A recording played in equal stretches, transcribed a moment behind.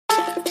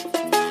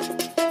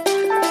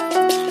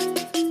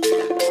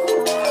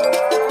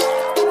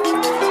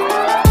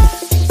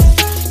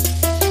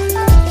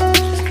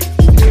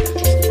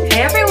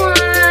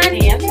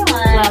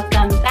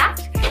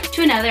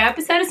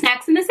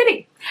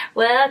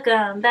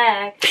Welcome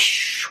back.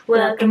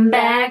 Welcome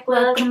back.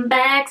 Welcome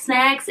back.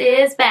 Snacks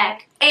is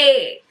back.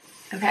 Hey.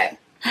 Okay.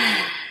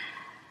 How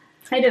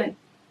you doing?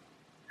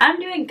 I'm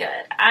doing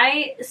good.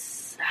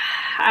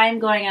 I'm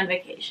going on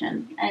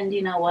vacation, and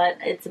you know what?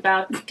 It's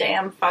about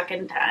damn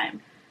fucking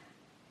time.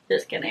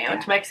 Just kidding. I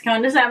went to Mexico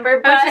in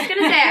December, but I was just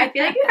gonna say, I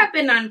feel like you have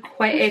been on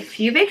quite a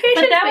few vacations,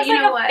 but that was you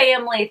know like a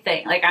family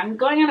thing. Like, I'm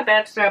going on a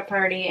bachelorette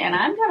party, and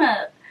I'm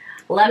gonna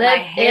let my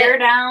hair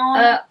down.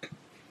 Up.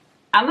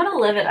 I'm gonna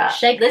live it up.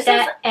 Shake this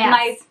that is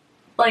ass.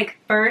 my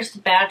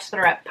first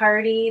bachelorette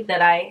party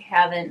that I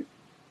haven't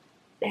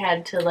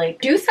had to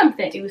do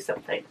something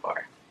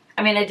for.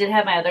 I mean, I did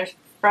have my other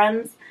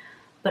friends,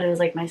 but it was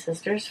like my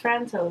sister's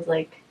friends, so it was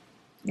like,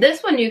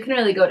 this one you can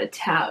really go to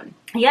town.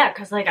 yeah,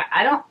 because like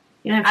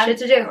You don't have shit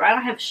to do. I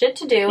don't have shit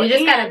to do. You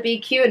just gotta be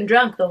cute and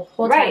drunk the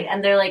whole time. Right,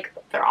 and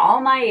they're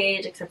all my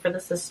age except for the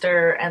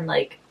sister, and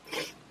like,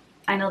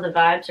 I know the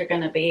vibes are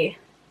gonna be.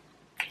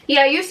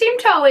 Yeah, you seem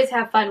to always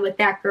have fun with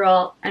that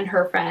girl and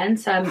her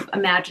friends, so I'm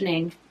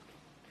imagining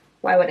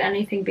why would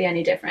anything be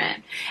any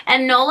different.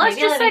 And Nola's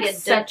Maybe just let me like get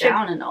such dipped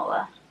down in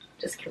Nola.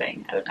 Just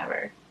kidding. I would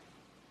never.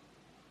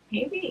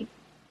 Maybe.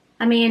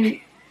 I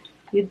mean,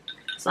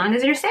 as long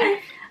as you're safe.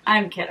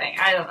 I'm kidding.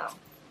 I don't know.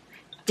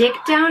 Dick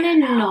down in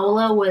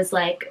Nola was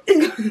like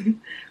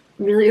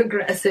really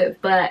aggressive,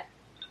 but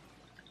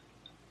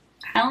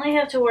I only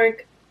have to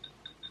work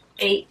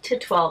 8 to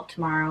 12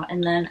 tomorrow,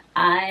 and then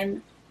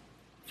I'm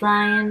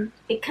flying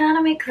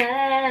economy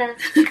class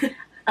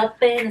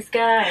up in the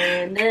sky,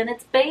 and then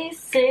it's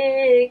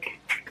basic.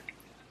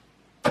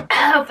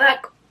 oh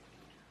fuck.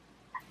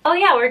 Oh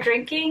yeah, we're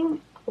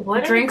drinking.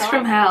 What Drinks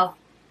from hell.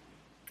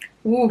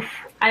 Oof.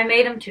 I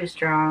made them too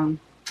strong.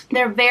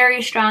 They're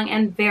very strong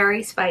and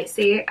very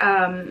spicy.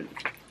 I don't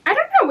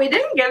know. We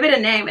didn't give it a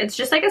name. It's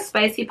just like a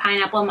spicy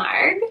pineapple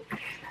marg.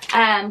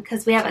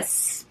 Because we have a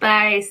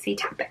spicy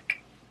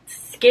topic.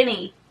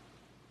 Skinny.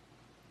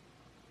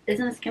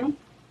 Isn't it skinny?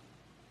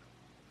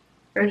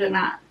 Or is it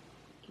not?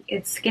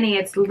 It's skinny.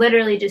 It's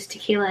literally just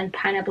tequila and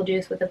pineapple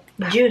juice with a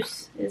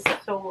Juice is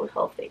so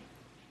healthy.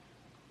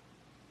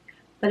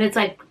 But it's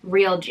like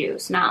real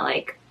juice, not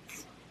like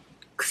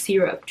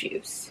syrup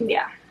juice.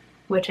 Yeah.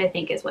 Which I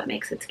think is what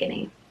makes it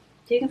skinny.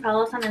 You can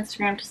follow us on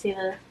Instagram to see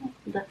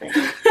the thing.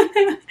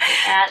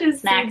 At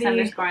snacks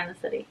underscore in the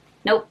city.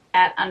 Nope.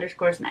 At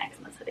underscore snacks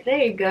in the city. There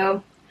you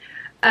go.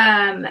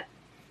 I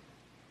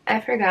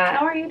forgot.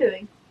 How are you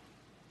doing?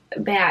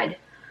 Bad.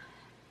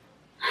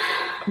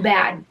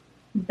 Bad.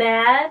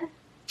 Bad?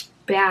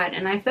 Bad.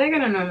 And I feel like I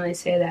don't normally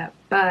say that,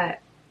 but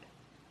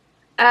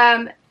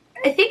I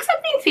think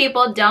something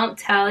people don't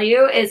tell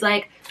you is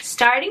like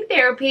starting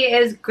therapy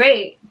is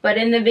great, but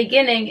in the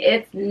beginning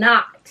it's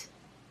not.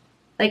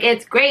 Like,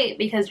 it's great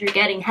because you're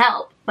getting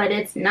help, but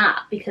it's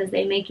not because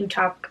they make you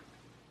talk.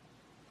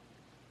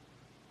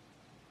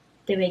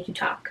 They make you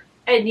talk.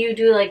 And you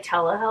do like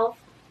telehealth?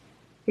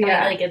 Yeah.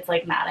 I mean, like it's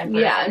like not in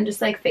person. Yeah, I'm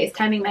just like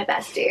FaceTiming my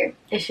bestie.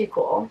 Is she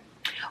cool?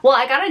 Well,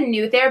 I got a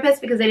new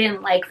therapist because I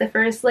didn't like the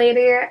first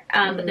lady,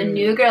 but the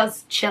new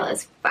girl's chill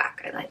as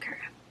fuck. I like her.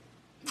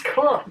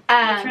 Cool.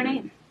 What's her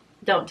name?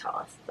 Don't tell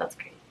us. That's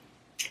great.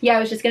 Yeah, I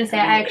was just gonna say,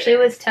 I actually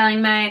was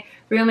telling my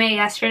roommate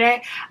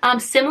yesterday,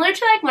 similar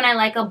to like when I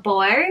like a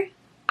boy,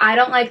 I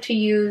don't like to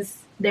use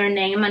their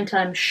name until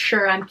I'm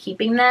sure I'm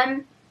keeping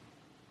them.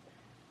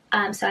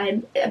 So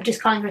I'm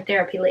just calling her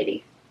therapy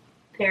lady.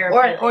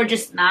 Therapist. Or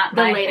just not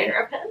the my lady.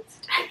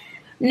 therapist.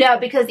 No,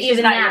 because She's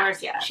even not that,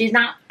 yours yet. she's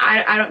not,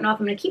 I don't know if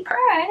I'm gonna keep her.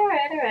 All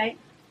right.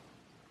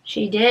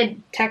 She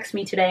did text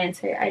me today and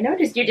say, I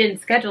noticed you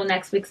didn't schedule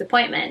next week's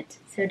appointment,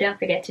 so don't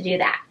forget to do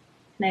that.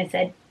 And I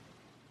said,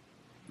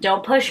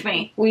 don't push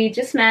me. we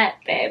just met,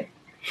 babe.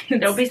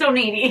 Don't be so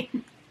needy.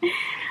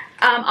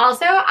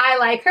 Also, I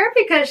like her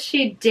because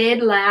she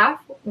did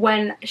laugh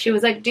when she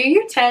was like, do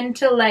you tend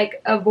to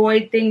like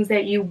avoid things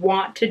that you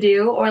want to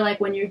do? Or like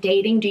when you're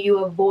dating, do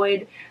you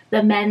avoid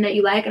the men that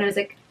you like? And I was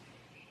like,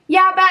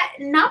 yeah,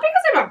 but not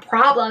because I have a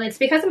problem. It's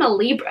because I'm a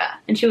Libra.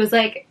 And she was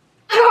like,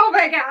 oh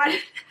my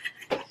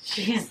God.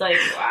 She's like,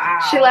 wow.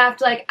 She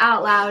laughed like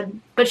out loud.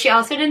 But she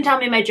also didn't tell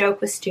me my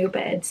joke was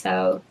stupid,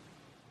 so.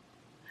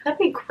 That'd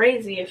be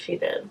crazy if she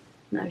did.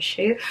 No,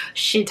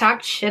 she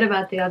talked shit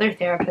about the other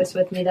therapist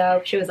with me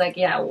though. She was like,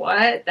 yeah,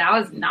 what? That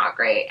was not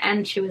great.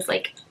 And she was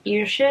like,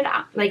 you should,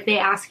 like, they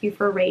ask you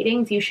for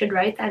ratings. You should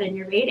write that in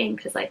your rating.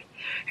 Because, like,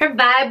 her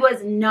vibe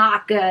was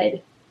not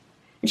good.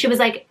 And she was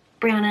like,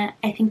 Brianna,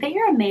 I think that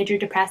you're a major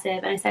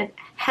depressive. And I said,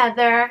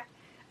 Heather,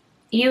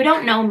 you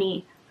don't know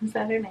me. Is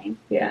that her name?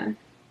 Yeah.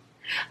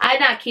 I'm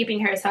not keeping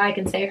her, so I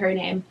can say her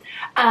name.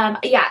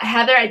 Yeah,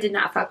 Heather, I did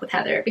not fuck with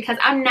Heather because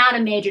I'm not a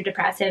major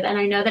depressive, and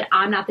I know that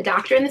I'm not the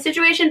doctor in the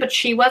situation, but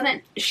she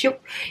wasn't, you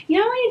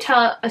know when you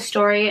tell a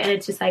story and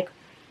it's just like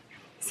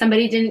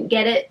somebody didn't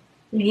get it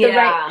the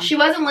right, she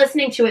wasn't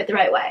listening to it the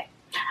right way.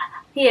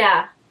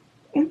 Yeah.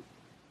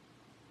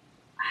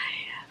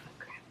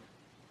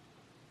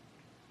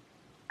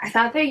 I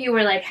thought that you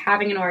were like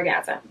having an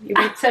orgasm. You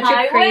made such a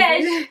I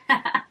crazy.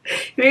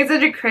 wish. You made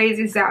such a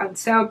crazy sound.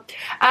 So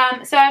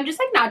I'm just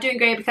like not doing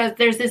great because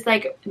there's this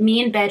like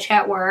mean bitch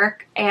at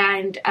work,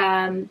 and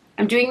I'm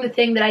doing the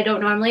thing that I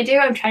don't normally do.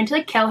 I'm trying to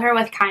like kill her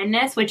with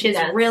kindness, which is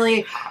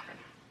really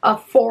a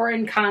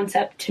foreign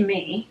concept to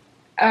me.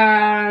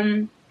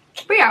 But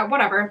yeah,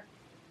 whatever.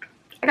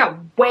 I got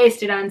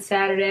wasted on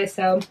Saturday,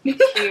 so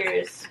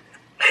Cheers.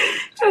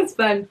 That was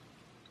fun.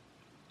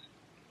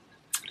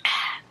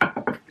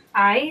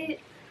 I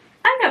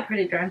got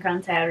pretty drunk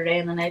on Saturday,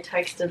 and then I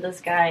texted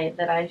this guy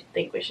that I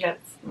think we should have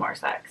more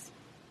sex.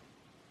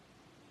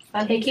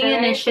 Taking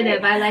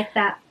initiative, I like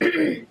that.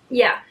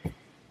 Yeah.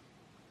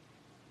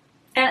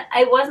 And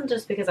it wasn't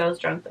just because I was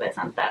drunk that I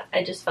sent that.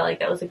 I just felt like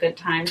that was a good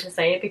time to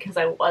say it because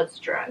I was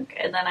drunk.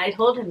 And then I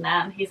told him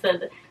that, and he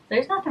said,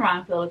 there's nothing wrong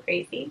with a little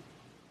crazy.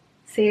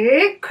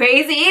 See?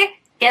 Crazy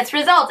gets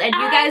results. And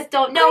you guys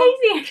don't know.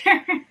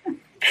 Crazy.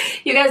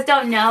 You guys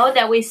don't know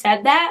that we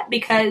said that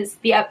because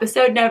the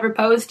episode never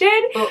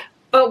posted.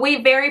 But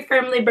we very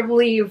firmly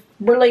believe.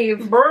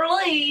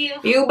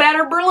 You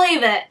better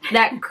believe it.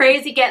 That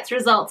crazy gets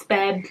results,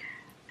 babe.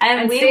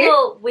 And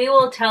we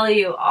will tell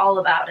you all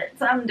about it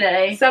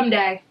someday.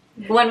 Someday.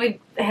 When we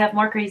have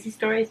more crazy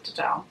stories to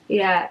tell.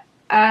 Yeah.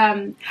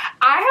 I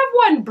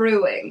have one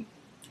brewing.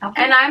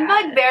 Okay, and I'm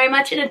like very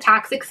much in a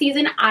toxic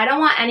season. I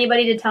don't want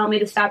anybody to tell me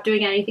to stop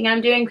doing anything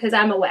I'm doing because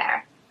I'm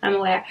aware.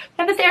 I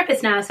have a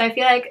therapist now, so I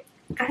feel like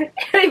I don't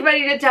have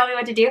anybody to tell me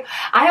what to do.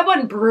 I have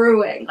one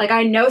brewing. Like,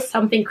 I know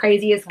something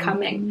crazy is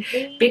coming.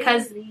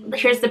 Because,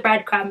 here's the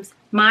breadcrumbs.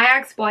 My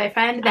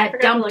ex-boyfriend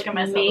that dumped look at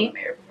myself me. in the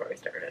mirror before we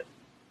started.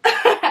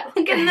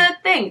 Look at the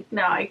thing.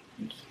 No,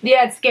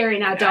 yeah, it's scary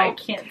now, don't. I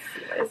can't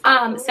see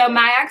myself. So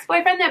my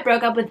ex-boyfriend that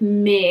broke up with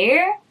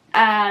me,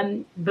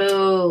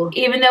 boo.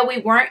 even though we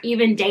weren't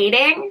even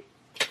dating.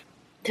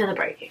 To the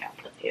breaking up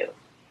with you.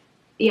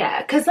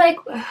 Yeah, because, like,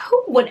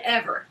 who would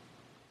ever?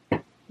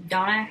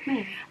 Don't ask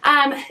me.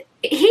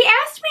 He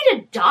asked me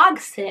to dog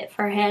sit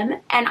for him,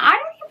 and I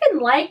don't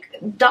even like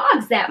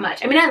dogs that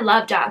much. I mean, I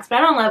love dogs, but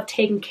I don't love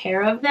taking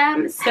care of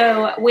them.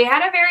 So we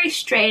had a very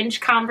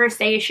strange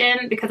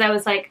conversation because I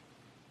was like,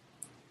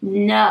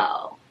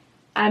 no,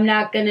 I'm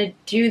not going to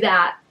do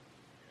that.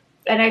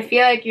 And I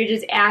feel like you're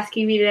just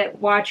asking me to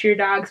watch your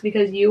dogs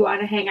because you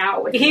want to hang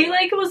out with me. He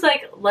was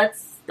like,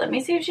 let me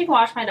see if she can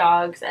watch my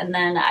dogs, and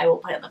then I will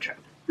plan the trip.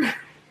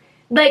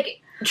 Like,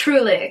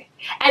 truly.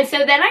 And so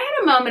then I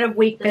had a moment of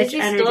weak bitch energy.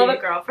 Does he still have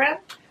a girlfriend?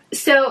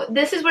 So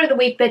this is where the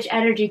weak bitch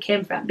energy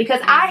came from. Because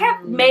I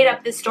have made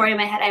up this story in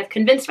my head. I have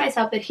convinced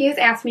myself that he has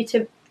asked me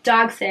to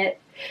dog sit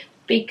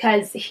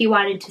because he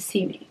wanted to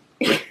see me.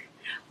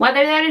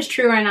 Whether that is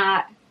true or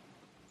not,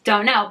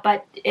 don't know.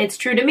 But it's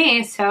true to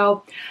me.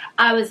 So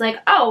I was like,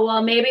 oh,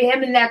 well, maybe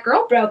him and that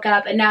girl broke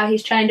up and now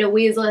he's trying to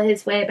weasel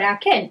his way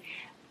back in.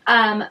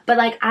 But,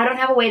 like, I don't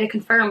have a way to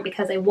confirm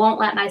because I won't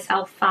let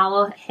myself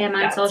follow him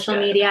on social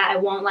media. I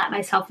won't let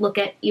myself look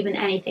at even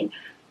anything.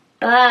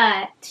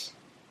 But,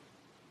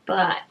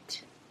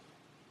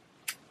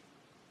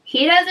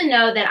 he doesn't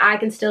know that I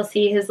can still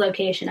see his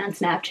location on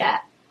Snapchat.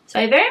 So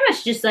I very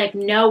much just, like,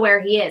 know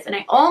where he is. And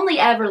I only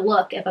ever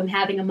look if I'm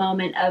having a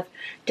moment of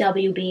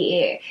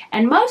WBE.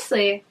 And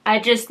mostly, I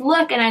just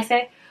look and I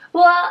say,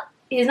 well,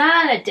 he's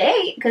not on a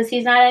date because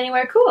he's not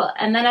anywhere cool.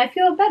 And then I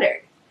feel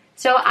better.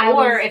 So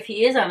if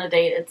he is on a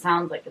date, it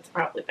sounds like it's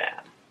probably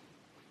bad.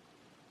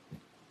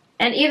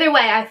 And either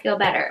way, I feel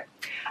better.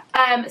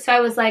 So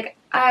I was like,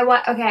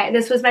 okay,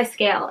 this was my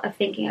scale of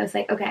thinking. I was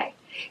like, okay,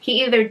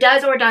 he either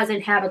does or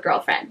doesn't have a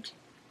girlfriend.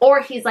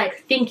 Or he's,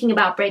 like, thinking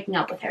about breaking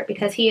up with her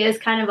because he is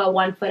kind of a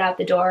one foot out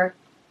the door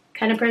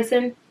kind of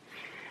person.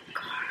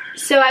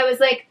 So I was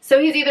like,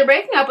 so he's either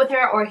breaking up with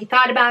her or he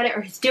thought about it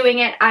or he's doing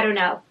it. I don't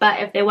know. But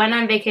if they went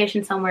on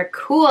vacation somewhere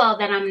cool,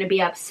 then I'm going to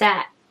be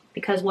upset.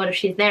 Because what if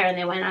she's there and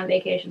they went on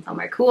vacation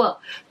somewhere cool?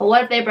 But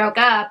what if they broke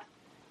up?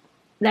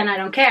 Then I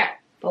don't care.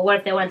 But what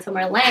if they went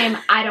somewhere lame?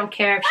 I don't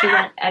care if she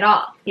went at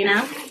all, you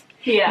know?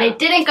 Yeah. They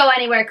didn't go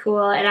anywhere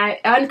cool, and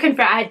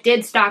I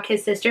did stalk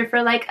his sister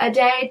for like a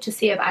day to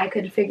see if I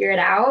could figure it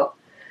out.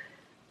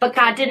 But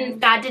God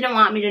didn't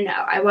want me to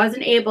know. I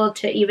wasn't able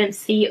to even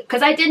see,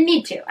 because I didn't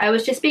need to. I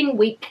was just being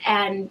weak,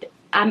 and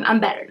I'm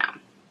better now.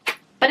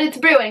 But it's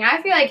brewing.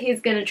 I feel like he's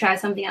going to try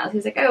something else.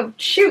 He's like, oh,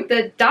 shoot,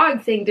 the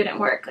dog thing didn't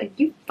work. Like,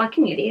 you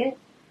fucking idiot.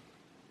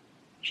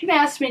 You should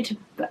have asked me to,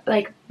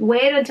 like,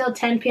 wait until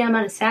 10 p.m.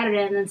 on a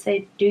Saturday and then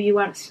say, do you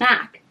want a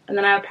snack? And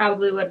then I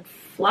probably would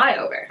fly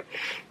over.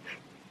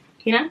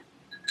 You know?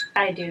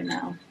 I do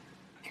know.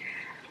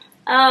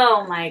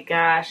 Oh, my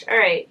gosh. All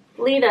right.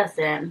 Lead us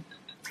in.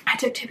 I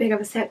took too big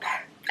of a sip.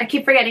 I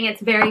keep forgetting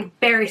it's very,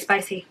 very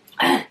spicy.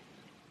 Oh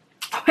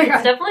my God.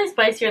 It's definitely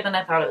spicier than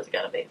I thought it was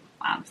going to be,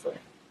 honestly.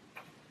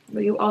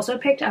 But you also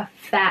picked a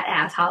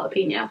fat-ass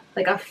jalapeno.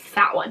 Like, a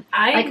fat one.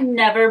 I've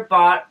never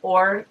bought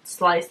or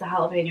sliced a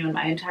jalapeno in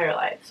my entire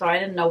life, so I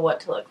didn't know what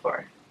to look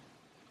for.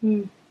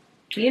 You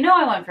know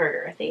I went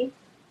for girthy.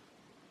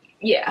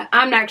 Yeah,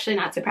 I'm actually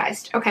not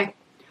surprised. Okay.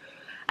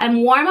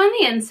 I'm warm on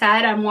the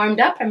inside. I'm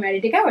warmed up. I'm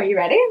ready to go. Are you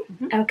ready?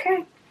 Mm-hmm.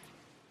 Okay.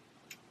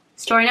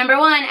 Story number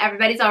 1,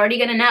 everybody's already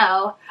gonna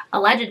know.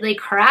 Allegedly,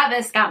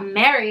 Kravis got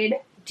married.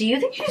 Do you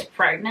think she's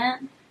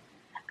pregnant?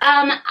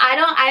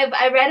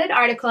 I read an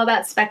article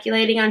about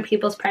speculating on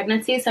people's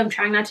pregnancies, so I'm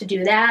trying not to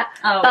do that.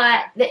 Oh.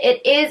 But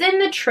it is in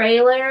the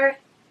trailer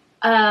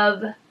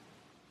of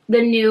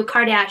the new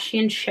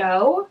Kardashian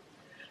show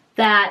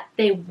that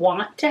they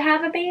want to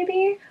have a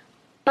baby.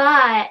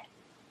 But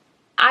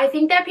I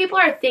think that people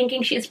are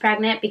thinking she's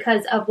pregnant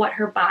because of what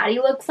her body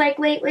looks like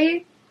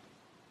lately.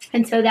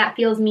 And so that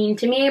feels mean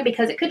to me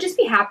because it could just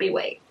be happy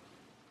weight.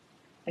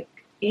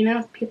 You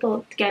know,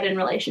 people get in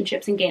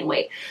relationships and gain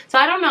weight. So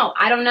I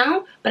don't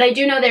know, but I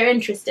do know they're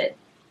interested.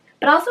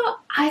 But also,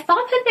 I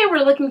thought that they were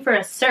looking for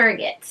a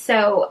surrogate.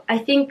 So I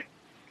think,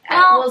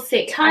 we'll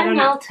see. Time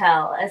will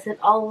tell, as it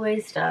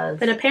always does.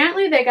 But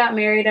apparently they got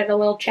married at a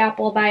little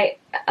chapel by,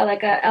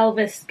 like, a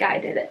Elvis guy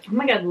did it. Oh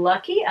my God,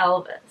 lucky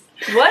Elvis.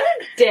 What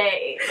a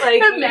day.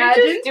 Like,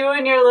 Imagine. you're just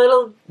doing your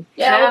little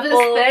chapel,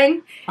 Elvis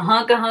thing. a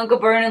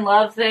hunka burning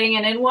love thing,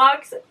 and in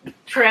walks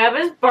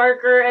Travis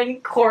Barker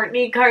and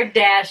Kourtney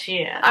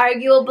Kardashian.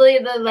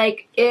 Arguably the,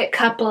 like, it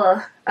couple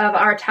of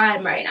our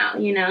time right now,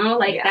 you know?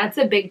 Like, Yeah. that's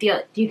a big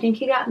deal. Do you think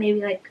he got maybe,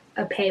 like,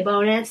 a pay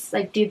bonus?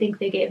 Like, do you think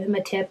they gave him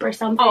a tip or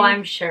something? Oh,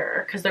 I'm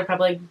sure, because they're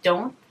probably like,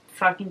 don't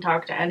fucking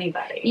talk to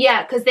anybody.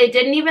 Yeah, because they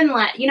didn't even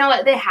let, you know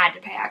what, they had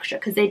to pay extra,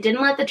 because they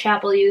didn't let the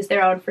chapel use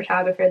their own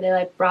photographer. They,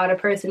 like, brought a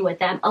person with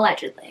them,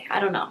 allegedly. I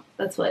don't know.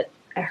 That's what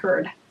I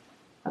heard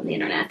on the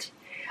internet.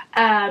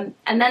 And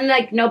then,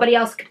 like, nobody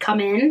else could come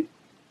in,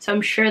 so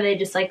I'm sure they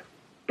just, like,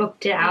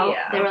 booked it out.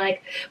 Yeah. They were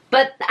like,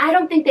 but I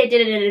don't think they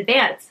did it in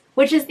advance,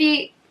 which is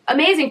the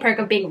amazing perk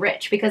of being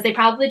rich, because they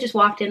probably just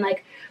walked in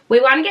like, we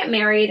want to get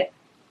married.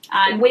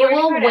 I'm We Kourtney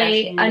will Kardashian.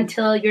 wait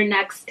until your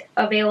next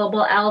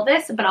available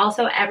Elvis, but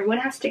also everyone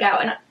has to go.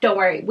 And don't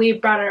worry, we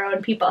brought our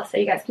own people, so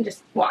you guys can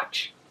just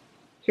watch.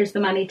 Here's the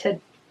money to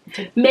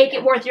make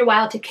it worth your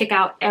while to kick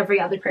out every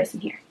other person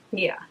here.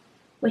 Yeah.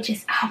 Which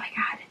is, oh my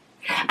God.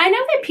 I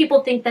know that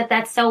people think that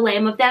that's so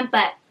lame of them,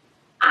 but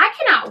I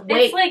cannot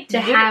wait It's like, to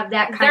have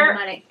that kind they're of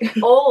money.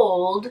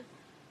 old,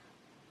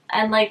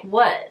 and like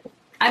what?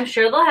 I'm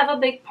sure they'll have a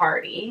big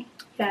party.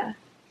 Yeah.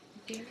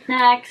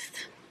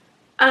 Next.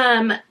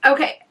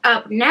 Okay,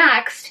 up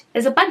next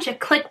is a bunch of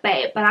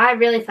clickbait, but I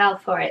really fell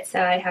for it,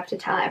 so I have to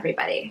tell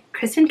everybody.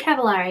 Kristen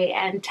Cavallari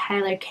and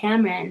Tyler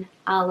Cameron,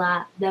 a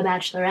la The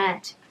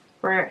Bachelorette,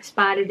 were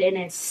spotted in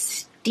a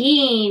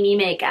steamy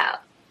makeout.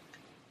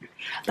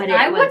 But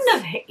I wouldn't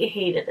have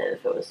hated it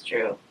if it was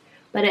true.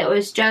 But it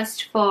was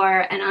just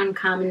for an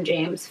Uncommon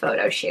James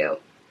photo shoot.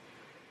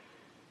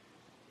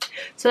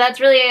 So that's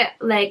really,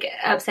 like,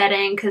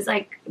 upsetting, because,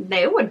 like,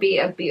 they would be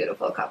a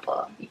beautiful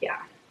couple. Yeah.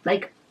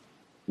 Like,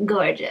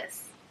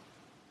 gorgeous.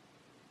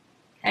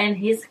 And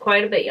he's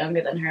quite a bit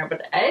younger than her,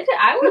 but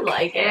I would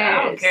like it.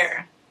 I don't cares?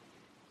 care.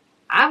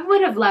 I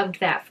would have loved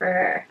that for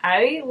her.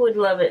 I would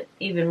love it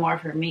even more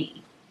for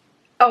me.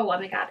 Oh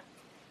my God.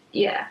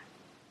 Yeah.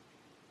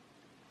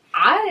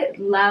 I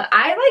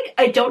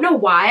don't know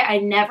why, I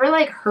never,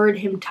 like, heard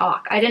him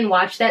talk. I didn't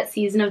watch that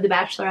season of The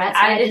Bachelorette. So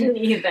I didn't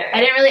either.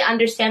 I didn't really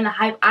understand the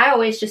hype. I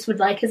always just would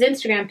like his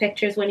Instagram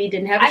pictures when he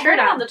didn't have a I shirt heard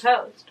on. on the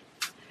toast.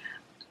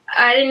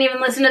 I didn't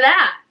even listen to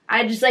that.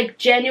 I just, like,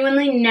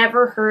 genuinely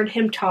never heard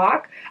him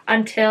talk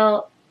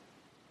until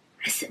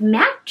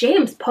Matt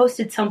James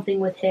posted something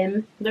with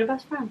him. They're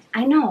best friends.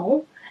 I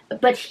know,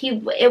 but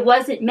it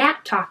wasn't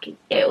Matt talking.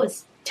 It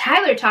was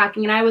Tyler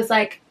talking, and I was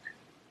like,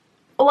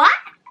 what?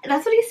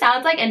 That's what he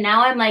sounds like, and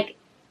now I'm, like,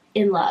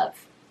 in love.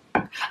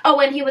 Oh,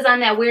 when he was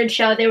on that weird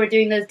show, they were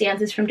doing those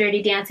dances from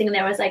Dirty Dancing, and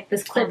there was, like,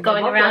 this clip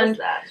going What around. was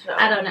that show?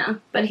 I don't know,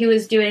 but he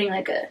was doing,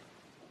 like, a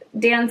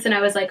dance, and I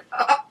was like,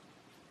 oh.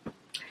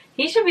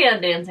 He should be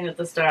on Dancing with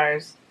the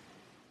Stars.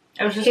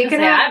 I was just He going to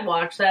could say have- I'd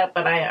watch that,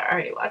 but I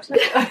already watched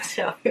that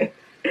show.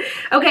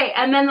 Okay,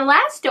 and then the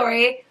last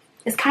story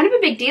is kind of a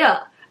big deal.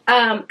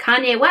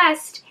 Kanye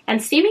West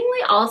and seemingly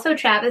also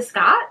Travis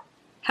Scott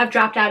have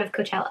dropped out of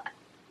Coachella,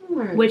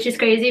 which is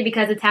crazy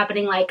because it's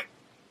happening like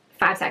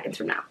 5 seconds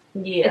from now.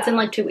 Yeah. It's in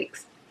like 2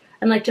 weeks.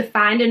 And like to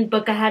find and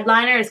book a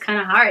headliner is kind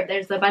of hard.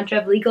 There's a bunch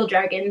of legal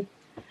jargon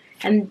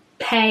and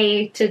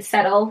pay to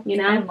settle, you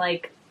know? And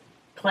like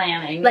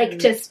planning. Like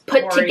and just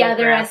put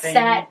together a choreographing.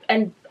 set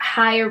and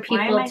hire people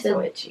Why am I to.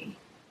 so itchy?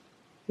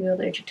 You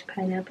allergic to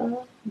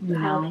pineapple? No.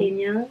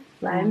 Jalapeno?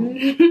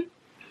 Lime?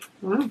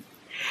 Wow.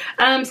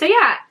 So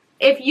yeah,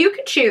 if you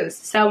could choose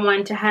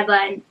someone to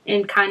headline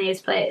in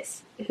Kanye's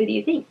place, who do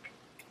you think?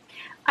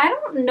 I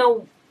don't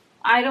know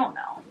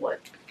what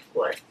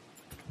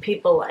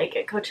people like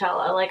at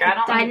Coachella. Like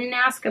I didn't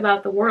ask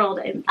about the world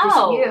and just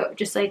Oh. you.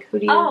 Just like who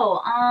do you?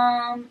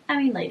 I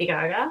mean Lady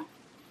Gaga.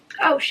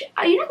 Oh,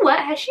 you know what?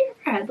 Has she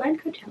ever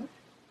headlined Coachella?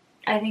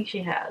 I think she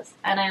has,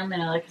 and I only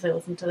know that because I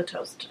listened to the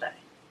toast today.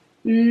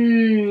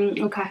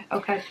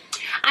 Okay.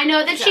 I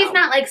know that she's So.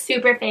 not like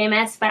super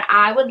famous, but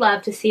I would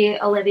love to see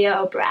Olivia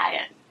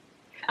O'Brien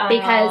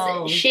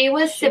because she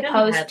was She didn't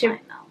supposed to.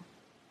 headline,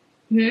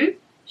 though.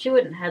 She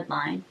wouldn't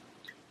headline.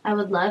 I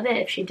would love it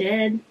if she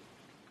did.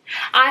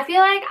 I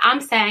feel like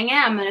I'm saying it.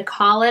 I'm going to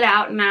call it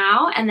out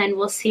now, and then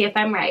we'll see if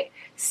I'm right.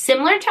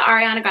 similar to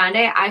Ariana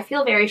Grande, I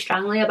feel very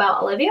strongly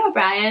about Olivia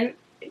O'Brien.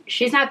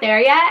 She's not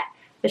there yet,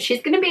 but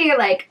she's gonna be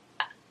like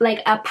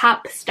a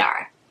pop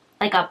star,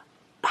 like a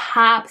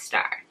pop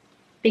star,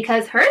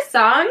 because her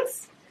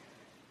songs,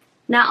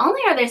 not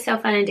only are they so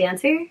fun and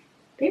dancey,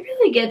 they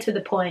really get to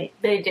the point.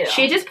 They do.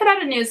 She just put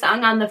out a new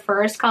song on The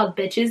First called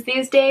Bitches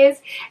These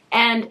Days,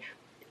 and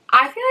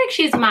I feel like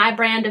she's my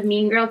brand of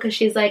mean girl, because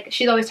she's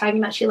always talking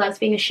about she loves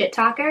being a shit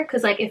talker,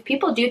 because like if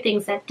people do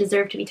things that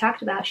deserve to be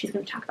talked about, she's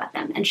going to talk about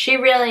them, and she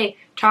really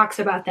talks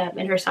about them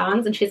in her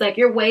songs, and she's like,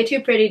 you're way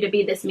too pretty to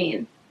be this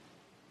mean.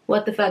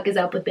 What the fuck is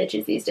up with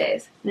bitches these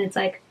days? And it's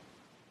like,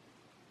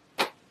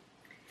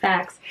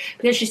 facts.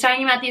 Because she's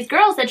talking about these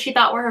girls that she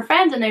thought were her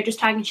friends, and they're just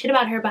talking shit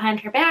about her behind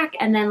her back,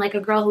 and then like a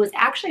girl who was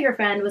actually her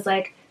friend was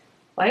like,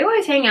 why do you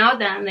always hang out with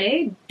them?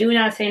 They do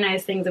not say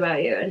nice things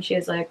about you. And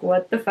she's like,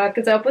 what the fuck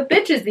is up with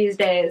bitches these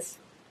days?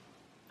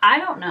 I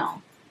don't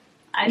know.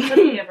 I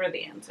couldn't give her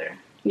the answer.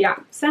 Yeah,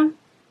 so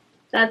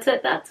that's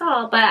it. That's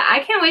all. But I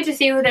can't wait to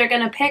see who they're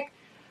going to pick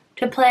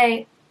to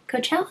play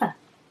Coachella.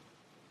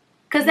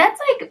 Because that's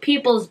like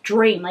people's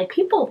dream. Like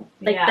people,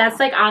 like that's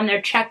like on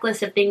their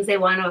checklist of things they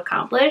want to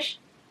accomplish,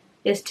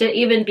 is to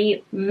even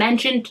be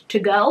mentioned to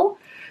go.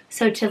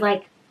 So to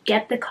like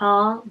get the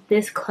call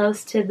this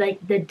close to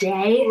like the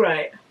day.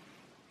 Right.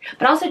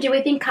 But also, do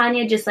we think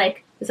Kanye just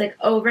like is like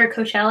over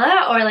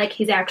Coachella, or like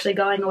he's actually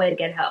going away to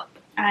get help?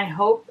 I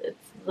hope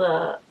it's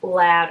the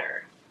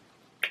latter.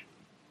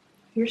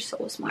 You're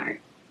so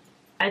smart.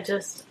 I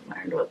just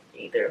learned what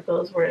either of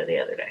those were the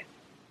other day.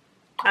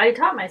 I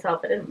taught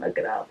myself. I didn't look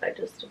it up. I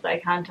just, by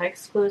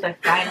context clues, I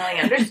finally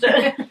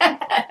understood.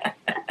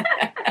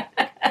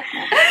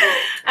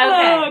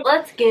 Okay,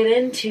 let's get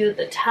into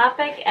the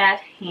topic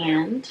at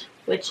hand,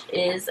 which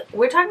is,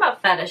 we're talking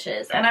about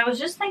fetishes. And I was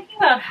just thinking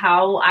about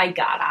how I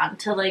got on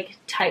to, like,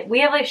 type. We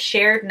have, like,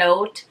 shared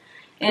note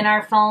in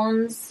our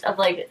phones of,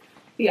 like,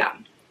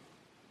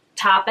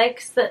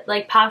 topics that,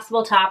 like,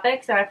 possible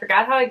topics. And I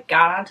forgot how I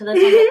got onto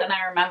this one, but then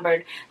I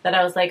remembered that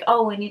I was like,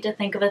 oh, we need to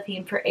think of a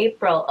theme for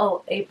April.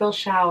 Oh, April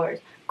showers,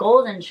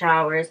 golden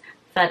showers,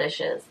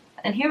 fetishes.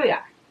 And here we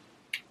are.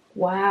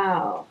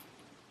 Wow.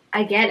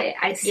 I get it.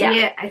 I see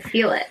it. I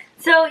feel it.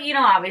 So, you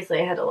know, obviously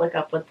I had to look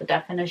up what the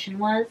definition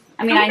was.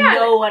 I mean, I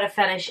know what a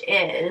fetish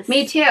is.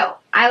 Me too.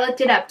 I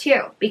looked it up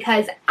too,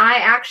 because I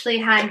actually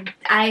had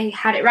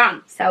it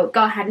wrong. So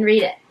go ahead and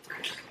read it.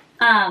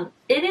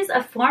 It is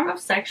a form of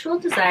sexual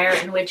desire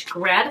in which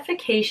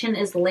gratification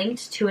is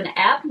linked to an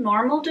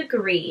abnormal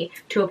degree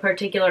to a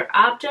particular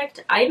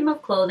object, item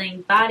of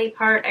clothing, body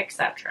part,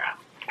 etc.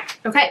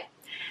 Okay.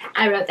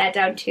 I wrote that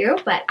down too,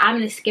 but I'm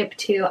going to skip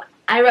to,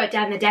 I wrote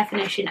down the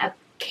definition of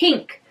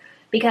kink,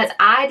 because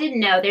I didn't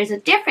know there's a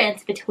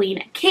difference between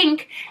a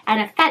kink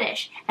and a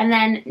fetish. And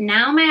then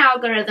now my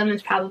algorithm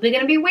is probably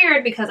going to be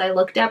weird, because I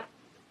looked up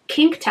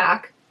kink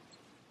talk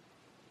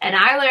and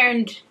I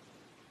learned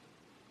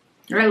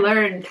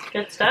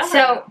good stuff.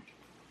 So,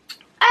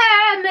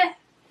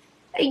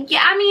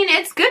 yeah, I mean,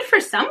 it's good for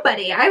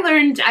somebody. I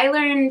learned a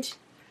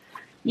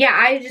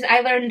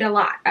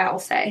lot, I'll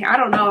say. I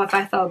don't know if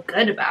I felt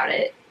good about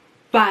it,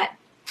 but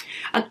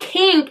a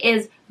kink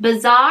is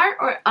bizarre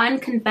or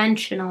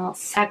unconventional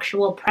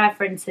sexual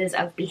preferences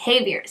of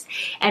behaviors.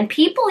 And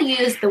people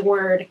use the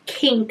word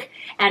kink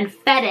and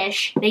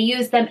fetish, they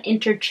use them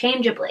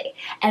interchangeably.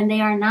 And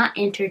they are not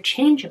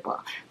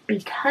interchangeable,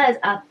 because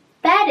a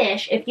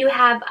fetish, if you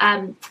have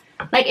a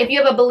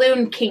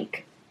balloon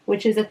kink,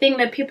 which is a thing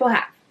that people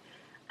have,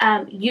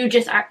 you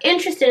just are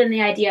interested in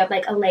the idea of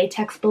like a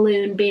latex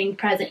balloon being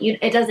present.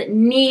 It doesn't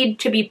need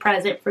to be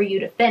present for you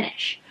to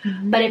finish.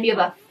 Mm-hmm. But if you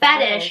have a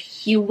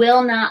fetish, you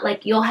will not,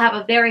 like, you'll have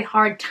a very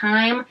hard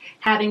time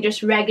having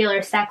just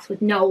regular sex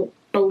with no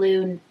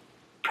balloon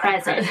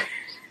present.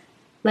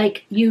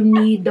 Like, you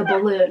need the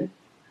balloon.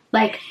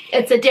 Like,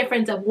 it's a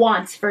difference of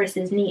wants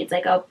versus needs.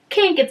 Like a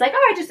kink, it's like,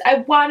 oh, I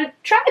want to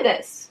try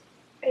this.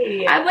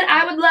 Yeah.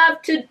 I would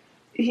love to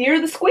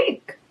hear the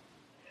squeak.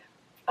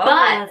 Oh,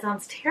 that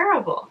sounds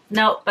terrible.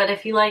 No, but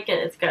if you like it,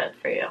 it's good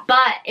for you.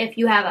 But if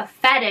you have a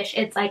fetish,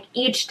 it's like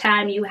each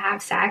time you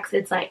have sex,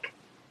 it's like,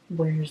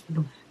 where's the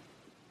balloon?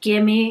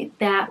 Give me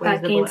that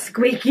fucking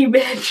squeaky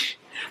bitch.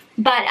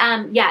 But,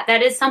 yeah,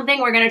 that is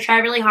something we're going to try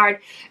really hard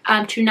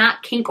to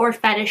not kink or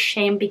fetish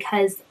shame,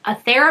 because a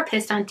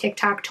therapist on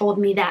TikTok told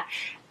me that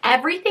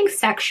everything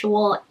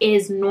sexual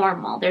is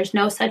normal. There's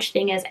no such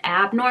thing as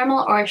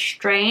abnormal or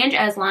strange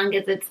as long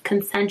as it's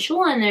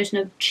consensual and there's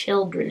no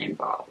children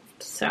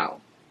involved. So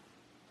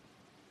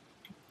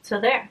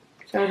there.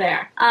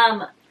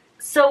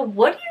 So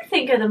what do you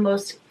think are the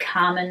most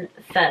common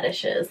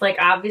fetishes? Like,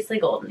 obviously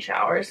golden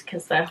showers,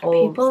 because that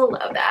whole people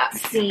love that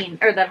scene,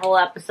 or that whole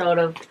episode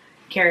of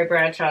Carrie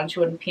Bradshaw, and she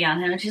wouldn't pee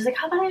on him, and she's like,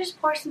 how about I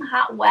just pour some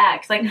hot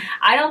wax? Like,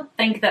 I don't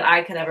think that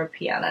I could ever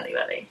pee on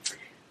anybody.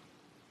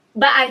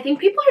 But I think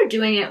people are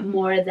doing it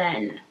more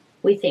than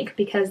we think,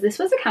 because this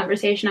was a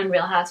conversation on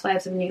Real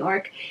Housewives of New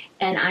York,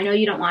 and I know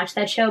you don't watch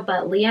that show,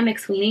 but Leah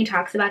McSweeney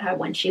talks about how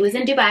when she was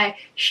in Dubai,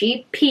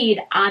 she peed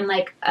on,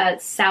 like, a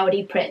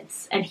Saudi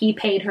prince, and he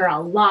paid her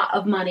a lot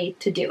of money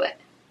to do it.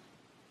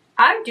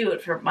 I do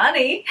it for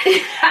money.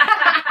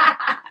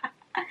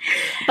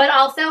 But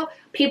also,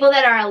 people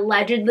that are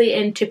allegedly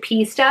into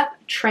P stuff,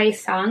 Trey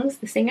Songz,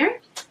 the singer,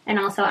 and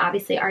also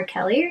obviously R.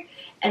 Kelly,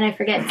 and I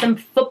forget some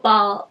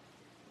football.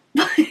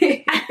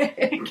 I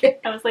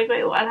was like,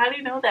 wait, what? How do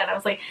you know that? I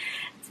was like,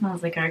 it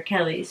smells like R.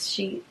 Kelly's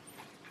sheet.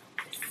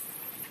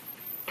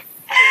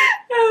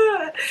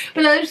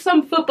 But there's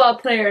some football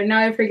player, and now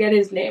I forget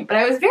his name. But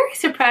I was very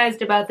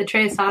surprised about the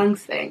Trey Songz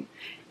thing.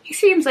 He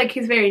seems like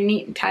he's very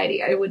neat and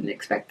tidy. I wouldn't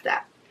expect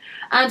that.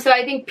 So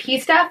I think P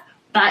stuff,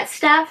 butt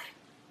stuff.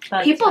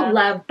 People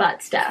love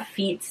butt stuff.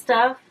 Feet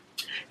stuff.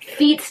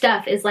 Feet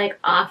stuff is like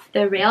off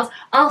the rails.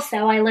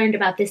 Also, I learned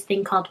about this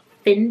thing called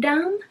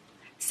findom.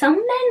 Some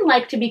men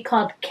like to be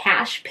called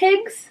cash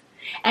pigs,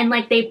 and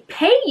like they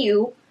pay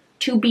you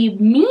to be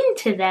mean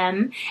to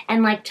them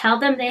and like tell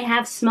them they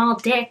have small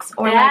dicks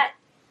or that,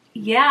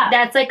 like yeah,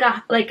 that's like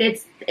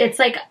it's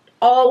like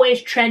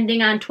always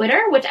trending on Twitter,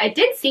 which I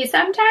did see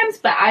sometimes,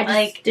 but I just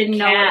like didn't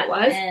know what it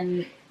was.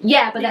 And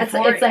yeah, but it's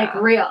like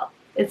real.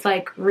 It's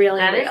like really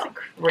that real. Is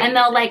crazy. And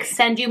they'll like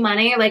send you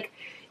money, like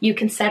you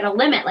can set a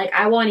limit. Like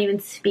I won't even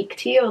speak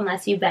to you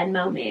unless you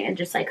Venmo me and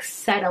just like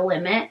set a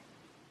limit.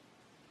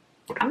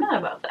 I'm not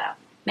about that.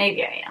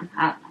 Maybe I am.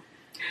 I don't know.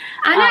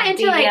 I'm not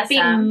into BDSM. like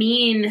being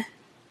mean.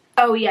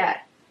 Oh yeah,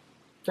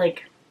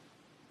 like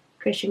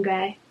Christian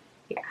Grey.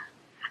 Yeah,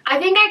 I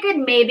think I could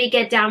maybe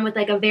get down with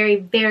like a very,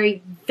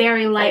 very,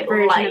 very light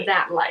version of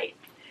that. Light.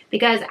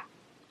 Because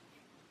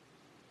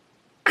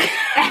oh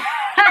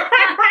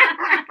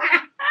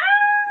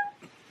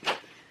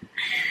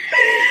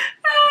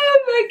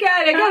my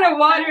god, I gotta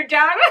water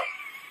down.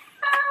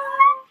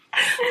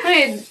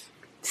 Let me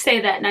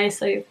say that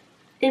nicely.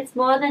 It's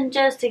more than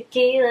just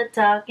tequila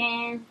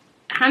talking.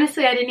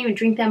 Honestly, I didn't even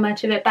drink that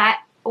much of it, but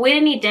we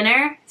didn't eat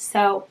dinner,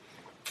 so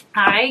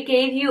I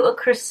gave you a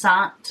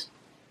croissant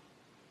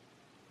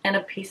and a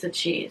piece of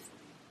cheese.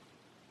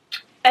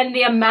 And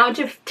the amount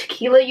of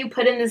tequila you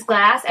put in this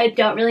glass, I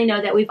don't really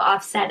know that we've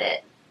offset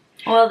it.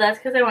 Well, that's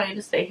because I want you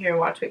to stay here and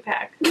watch me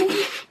pack.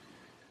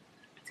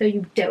 So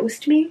you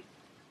dosed me?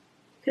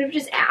 Could have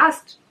just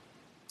asked.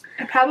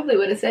 I probably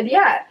would have said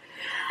yeah.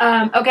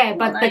 Okay,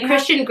 but the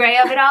Christian Grey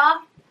of it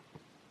all.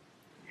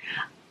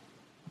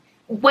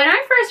 When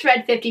I first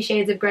read 50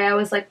 Shades of Grey, I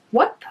was like,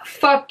 what the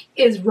fuck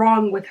is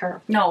wrong with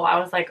her? No, I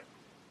was like,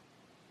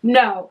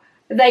 no.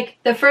 Like,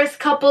 the first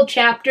couple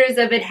chapters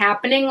of it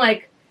happening,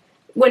 like,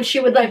 when she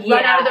would, like,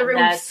 run out of the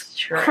room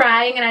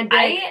crying, and I'd be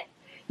like,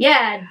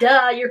 yeah,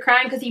 duh, you're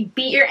crying because he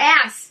beat your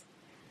ass.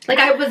 Like,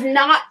 I was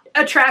not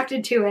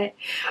attracted to it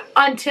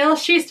until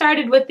she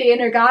started with the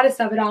inner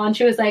goddess of it all, and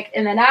she was like,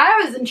 and then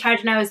I was in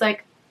charge, and I was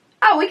like,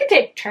 oh, we could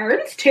take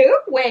turns, too?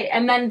 Wait,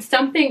 and then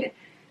something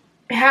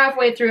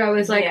halfway through, I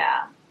was like...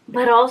 Yeah.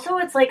 But also,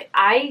 it's like,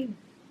 I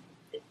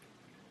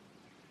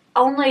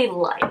only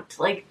liked,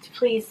 like,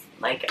 please,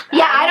 like...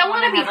 Yeah, I don't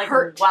want to be like,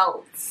 hurt.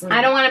 Welts.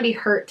 I don't want to be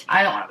hurt.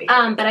 I don't want to be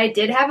hurt. But I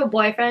did have a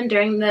boyfriend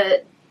during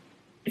the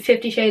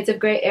 50 Shades of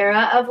Grey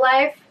era of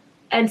life,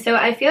 and so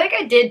I feel like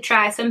I did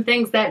try some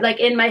things that, like,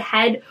 in my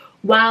head,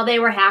 while they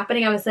were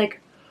happening, I was like,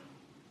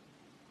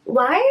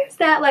 why is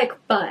that, like,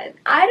 fun?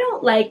 I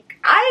don't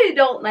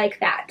like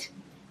that.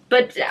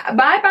 But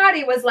my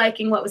body was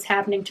liking what was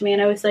happening to me,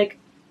 and I was like,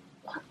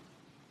 what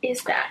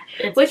is that?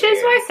 Which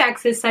is why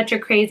sex is such a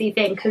crazy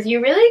thing, because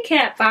you really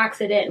can't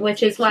box it in,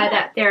 which is why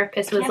that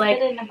therapist was like,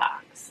 fit in a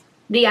box.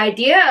 The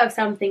idea of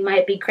something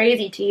might be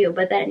crazy to you,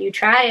 but then you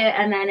try it,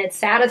 and then it's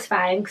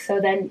satisfying, so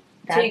then...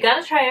 So you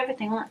gotta try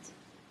everything once.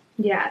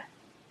 Yeah.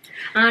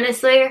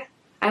 Honestly,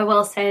 I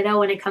will say, though,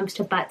 when it comes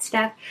to butt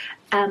stuff,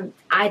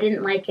 I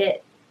didn't like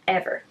it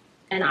ever,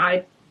 and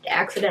I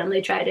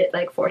accidentally tried it,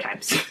 like, 4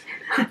 times.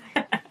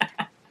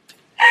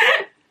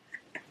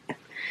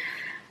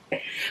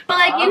 But,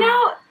 like, you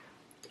know,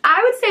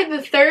 I would say the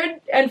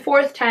 3rd and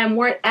 4th time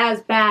weren't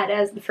as bad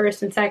as the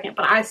 1st and 2nd,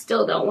 but I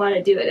still don't want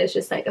to do it. It's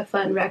just, like, a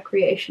fun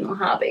recreational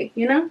hobby,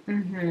 you know?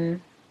 Mm-hmm.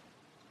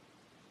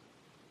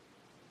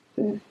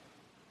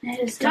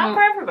 It's not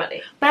for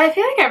everybody. But I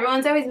feel like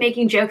everyone's always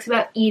making jokes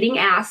about eating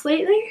ass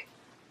lately,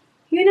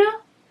 you know?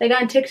 Like,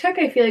 on TikTok,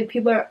 I feel like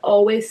people are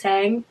always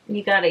saying...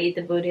 You gotta eat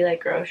the booty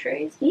like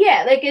groceries?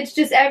 Yeah, like, it's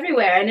just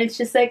everywhere, and it's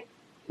just, like,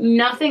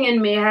 nothing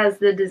in me has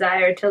the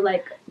desire to,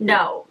 like...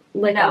 No,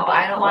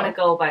 I don't want to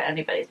go by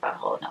anybody's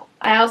butthole, no.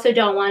 I also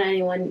don't want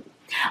anyone...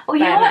 Oh,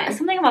 you know what?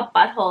 Something about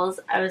buttholes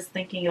I was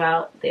thinking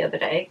about the other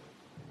day.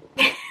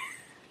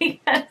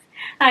 Because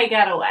I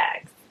got a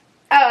wax.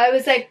 Oh, I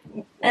was like...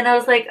 And I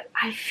was like,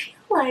 I feel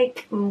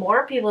like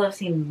more people have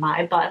seen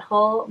my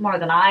butthole more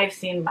than I've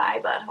seen my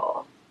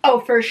butthole.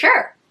 Oh, for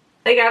sure.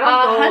 Like, I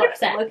don't 100%.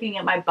 go looking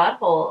at my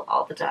butthole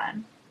all the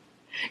time.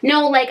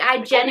 No, like,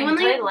 I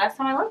genuinely... The last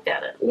time I looked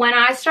at it. When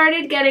I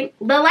started getting...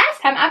 The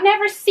last time, I've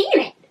never seen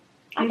it.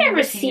 I've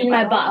never seen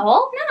my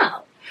butthole.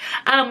 No.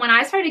 When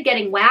I started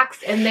getting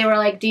waxed, and they were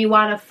like, do you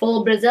want a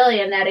full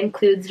Brazilian that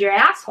includes your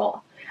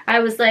asshole? I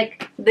was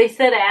like... They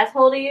said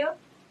asshole to you?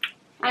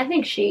 I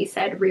think she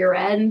said rear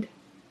end.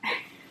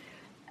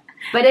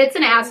 But it's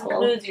an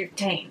asshole. Includes your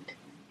taint.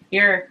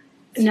 Your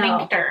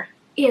sphincter.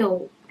 No.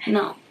 Ew.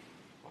 No.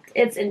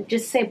 It's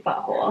just say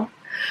butthole.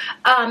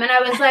 And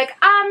I was like,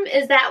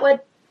 is that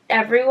what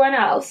everyone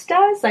else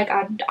does? Like,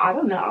 I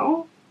don't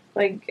know.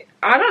 Like,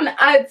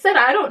 I said,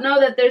 I don't know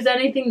that there's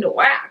anything to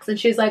wax. And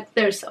she's like,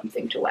 there's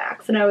something to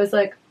wax. And I was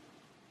like,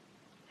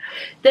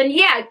 then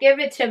yeah, give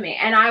it to me.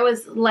 And I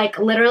was like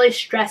literally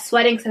stress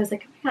sweating. So I was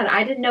like, oh my God,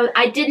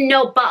 I didn't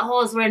know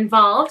buttholes were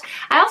involved.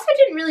 I also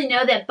didn't really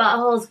know that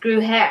buttholes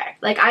grew hair.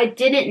 Like, I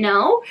didn't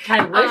know.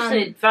 I wish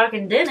they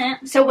fucking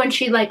didn't. So when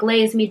she like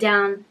lays me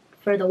down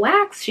for the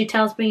wax, she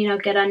tells me,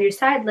 get on your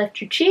side,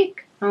 lift your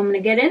cheek. I'm going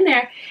to get in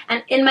there.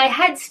 And in my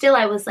head still,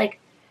 I was like,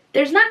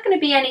 there's not going to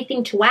be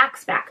anything to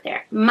wax back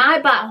there. My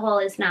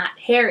butthole is not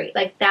hairy.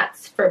 Like,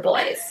 that's for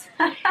boys.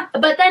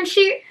 But then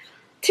she,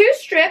 2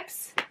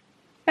 strips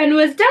and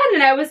was done.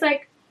 And I was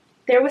like,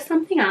 there was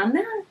something on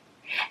that.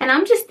 And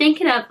I'm just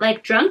thinking of,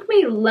 like, drunk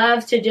me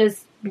loves to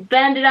just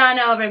bend it on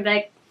over and be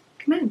like,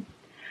 come on.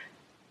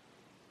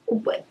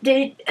 What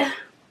did...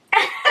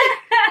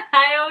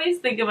 I always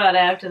think about it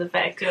after the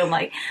fact too. I'm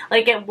like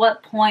at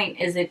what point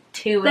is it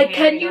too like,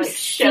 can you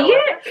see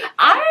it?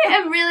 I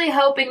am really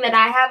hoping that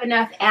I have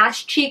enough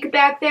ass cheek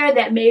back there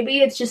that maybe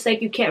it's just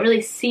like you can't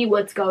really see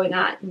what's going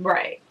on.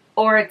 Right.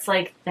 Or it's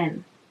like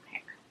thin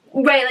hair.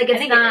 Right, like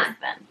it's not. It is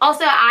thin.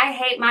 Also, I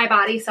hate my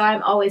body, so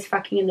I'm always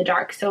fucking in the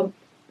dark. So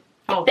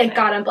thank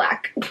God I'm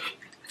black.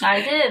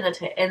 I did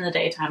it in the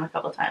daytime a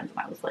couple times, and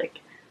I was like,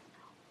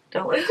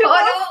 don't look too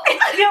close.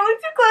 Don't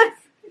look too close.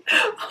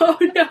 Oh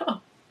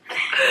no.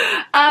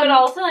 But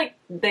also, like,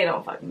 they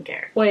don't fucking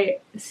care. Wait,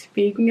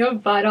 speaking of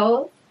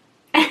buttholes.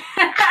 We're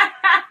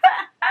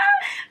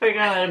going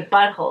on a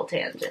butthole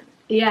tangent.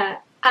 Yeah.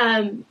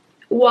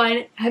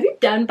 One, have you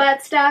done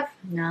butt stuff?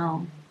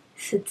 No.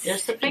 It's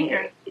just a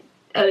finger.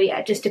 Oh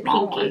yeah, just a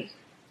Small pinky. one.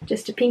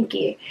 Just a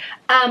pinky.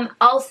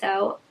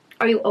 Also,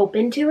 are you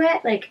open to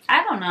it? Like,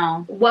 I don't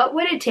know. What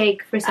would it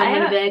take for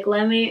someone to be like,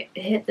 let me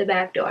hit the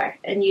back door?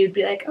 And you'd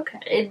be like, okay.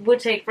 It would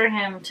take for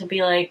him to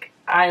be like,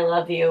 I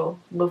love you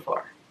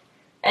before.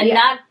 And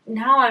not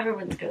now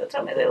everyone's going to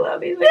tell me they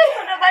love me. He's like,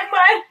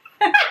 my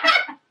butt.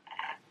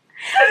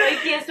 Like,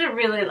 he has to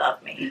really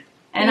love me.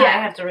 And I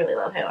have to really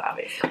love him,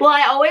 obviously. Well,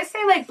 I always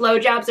say, like,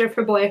 blowjobs are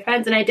for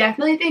boyfriends, and I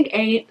definitely think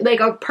a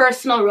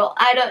personal rule.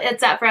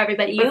 It's not for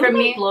everybody. But for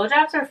me,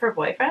 blowjobs are for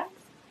boyfriends?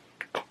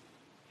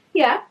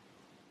 Yeah.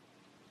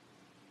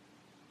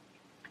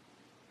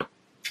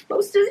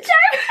 Most of the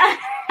time.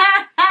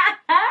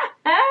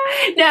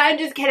 No, I'm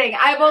just kidding.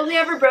 I've only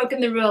ever broken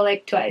the rule,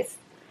 like, twice.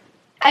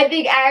 I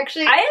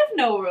have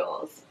no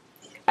rules.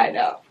 I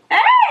know.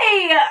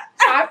 Hey!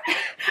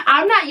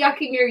 I'm not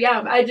yucking your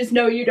yum. I just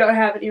know you don't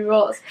have any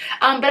rules.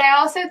 But I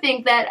also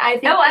think that I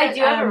do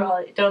have a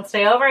rule. You don't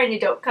stay over and you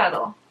don't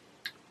cuddle.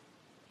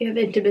 You have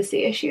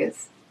intimacy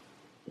issues.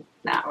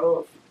 Not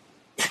rules.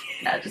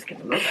 No, just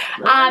kidding.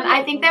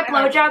 I think that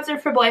blowjobs are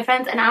for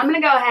boyfriends, and I'm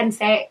gonna go ahead and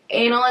say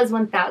anal is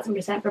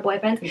 1,000% for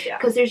boyfriends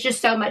because there's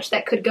just so much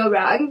that could go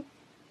wrong.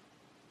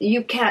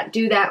 You can't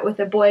do that with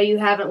a boy you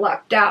haven't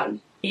locked down.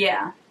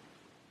 Yeah.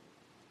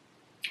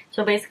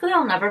 So basically,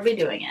 I'll never be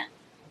doing it.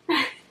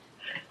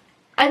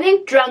 I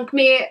think drunk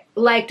me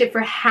liked it for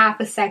half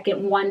a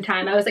second one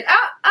time. I was like,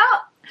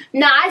 oh.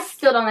 No, I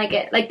still don't like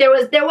it. Like, there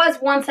was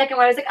 1 second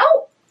where I was like,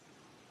 oh.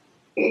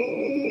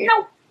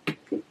 No.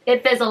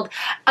 It fizzled.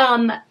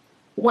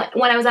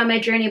 When I was on my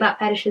journey about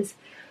fetishes,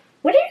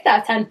 what are your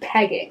thoughts on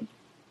pegging?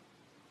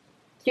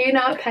 Do you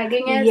know what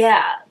pegging is?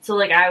 Yeah. So,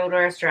 like, I would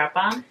wear a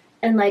strap-on?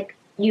 And, like,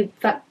 you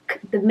fuck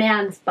the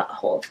man's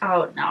butthole.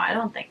 Oh, no, I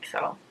don't think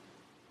so.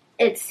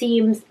 It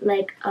seems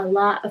like a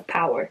lot of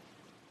power.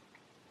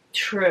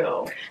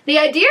 True. The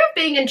idea of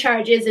being in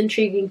charge is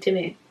intriguing to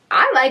me.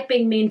 I like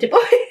being mean to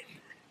boys.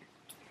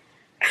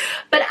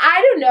 But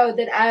I don't know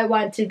that I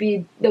want to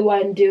be the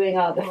one doing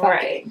all the fucking.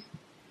 Right.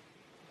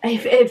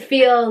 It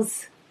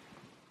feels...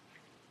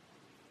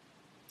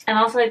 And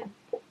also, like,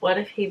 what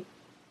if he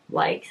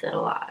likes it a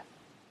lot?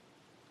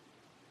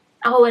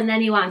 Oh, and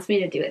then he wants me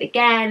to do it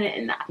again,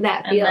 and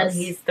that feels... And then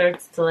he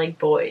starts to like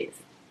boys.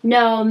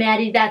 No,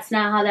 Maddie, that's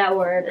not how that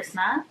works. It's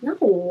not?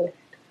 No.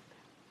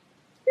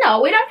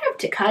 No, we don't have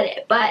to cut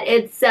it, but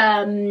it's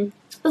not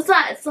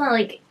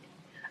like...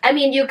 I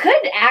mean, you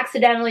could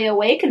accidentally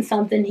awaken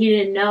something he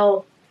didn't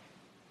know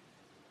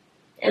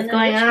was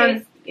going on.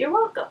 Case, you're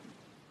welcome.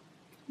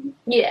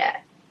 Yeah.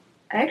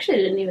 I actually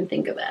didn't even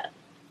think of that.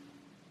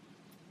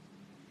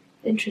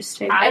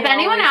 Interesting. If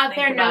anyone out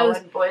there knows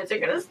when boys are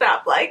gonna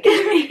stop liking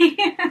me.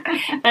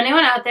 If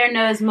anyone out there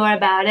knows more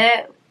about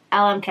it,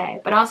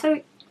 LMK. But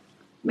also,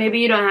 maybe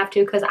you don't have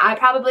to, because I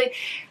probably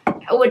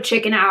would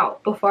chicken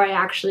out before I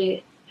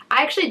actually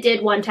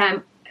did one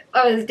time.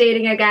 I was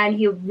dating a guy and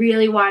he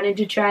really wanted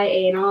to try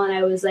anal, and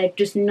I was like,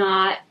 just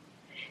not.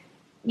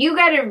 You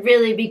gotta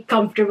really be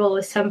comfortable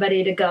with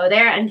somebody to go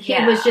there, and he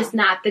was just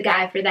not the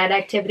guy for that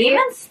activity.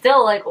 Even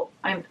still, like,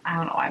 I don't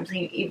know why I'm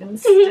saying even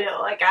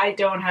still, like, I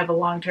don't have a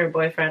long-term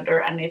boyfriend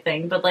or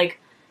anything, but, like,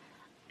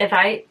 if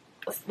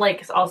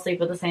I'll sleep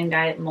with the same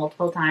guy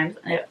multiple times,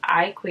 and if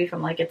I queef,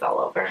 I'm like, it's all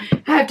over.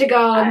 I have to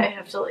go. I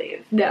have to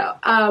leave. No.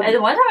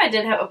 And one time I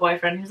did have a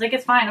boyfriend, he was like,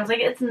 it's fine. I was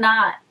like, it's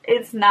not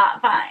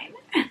fine.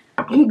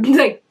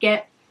 like,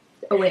 get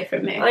away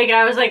from me. Like,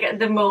 I was like,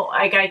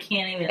 I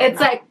can't even. It's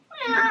like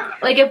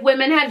if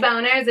women had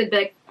boners, it'd be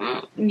like,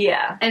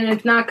 yeah. and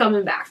it's not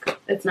coming back.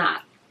 It's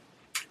not.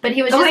 But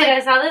he was Oh, just wait,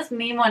 like, I saw this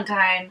meme one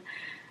time,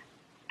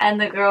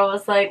 and the girl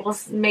was like, well,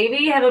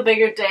 maybe have a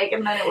bigger dick,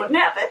 and then it wouldn't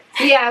happen.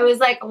 yeah, I was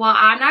like, well,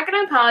 I'm not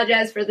going to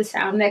apologize for the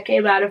sound that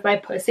came out of my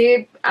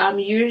pussy.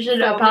 You should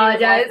So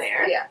apologize.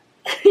 there. Yeah.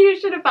 You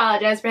should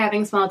apologize for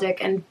having a small dick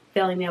and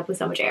filling me up with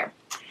so much air.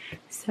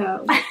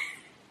 So.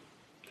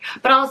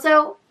 But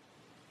also,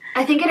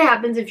 I think it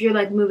happens if you're,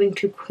 like, moving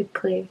too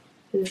quickly.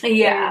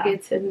 Yeah. Air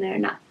gets in there.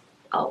 Not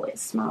always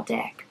small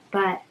dick,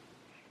 but...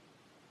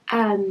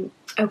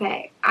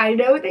 okay, I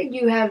know that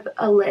you have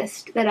a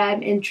list that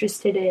I'm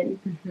interested in.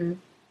 Mm-hmm.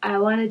 I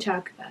want to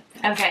talk about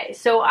that. Okay,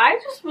 so I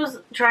just was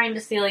trying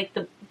to see, like,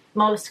 the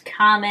most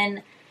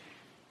common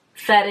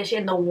fetish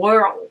in the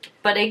world,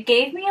 but it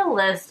gave me a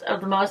list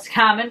of the most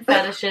common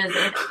fetishes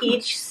in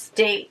each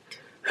state.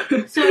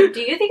 So do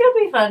you think it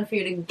would be fun for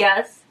you to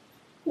guess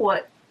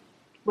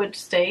which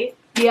state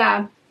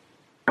Yeah.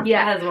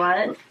 has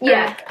what?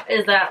 Yeah. Or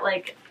is that,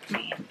 like,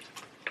 mean?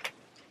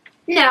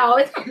 No,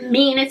 it's not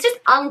mean. It's just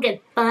all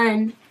good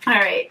fun. All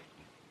right.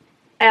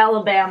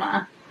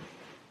 Alabama.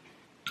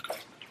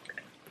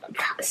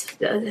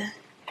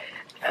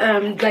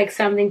 Like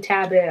something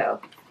taboo.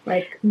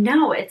 Like,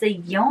 No, it's a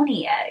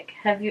yoni egg.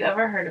 Have you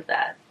ever heard of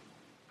that?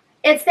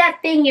 it's that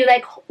thing you,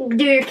 like,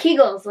 do your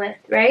Kegels with,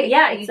 right?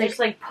 Yeah, It's you just,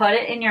 like, put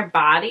it in your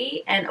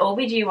body, and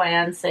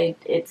OBGYNs say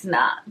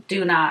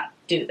do not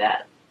do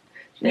that.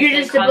 If You're it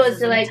just supposed causes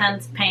to, like...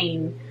 intense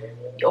pain.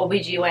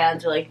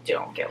 OBGYNs are like,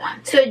 don't get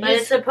one. So But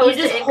it's supposed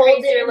you just to hold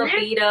increase it your in there?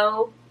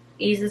 libido,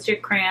 eases your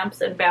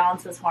cramps, and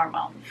balances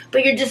hormones.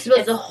 But you're just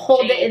supposed to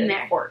hold it jade in and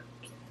there.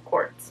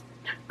 Quartz.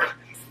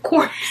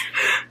 Quartz.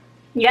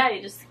 Yeah,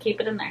 you just keep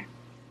it in there.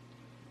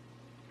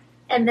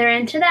 And they're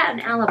into that in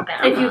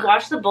Alabama. If you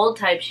watch the Bold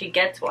Type, she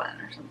gets one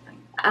or something.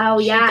 Oh,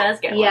 yeah. She does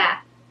get one. Yeah.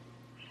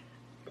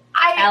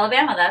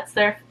 Alabama, that's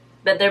their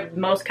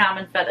most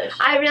common fetish.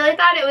 I really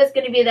thought it was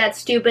going to be that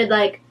stupid,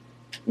 like,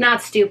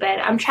 not stupid.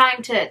 I'm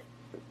trying to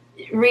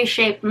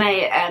reshape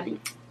my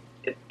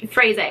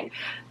phrasing.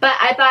 But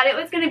I thought it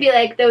was going to be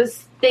like those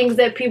things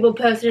that people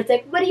posted. It's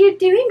like, what are you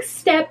doing,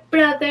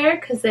 stepbrother?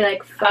 Because they,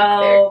 like, fuck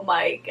Oh,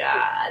 my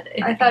God.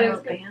 I thought it was-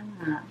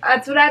 Alabama.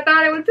 That's what I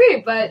thought it would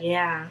be, but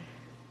Yeah.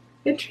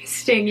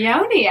 interesting.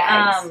 Yoni eggs.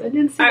 I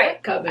didn't see All that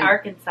right, coming.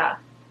 Arkansas.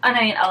 I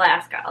mean,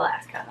 Alaska.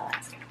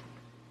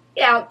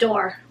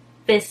 Outdoor.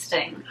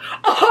 Fisting.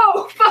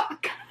 Oh,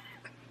 fuck.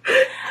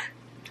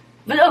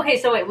 But okay,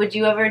 so wait, would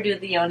you ever do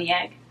the yoni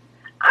egg?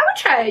 I would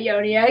try a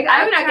yoni egg. I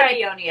I'm would not try gonna. a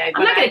yoni egg.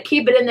 I'm not but gonna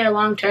keep it in there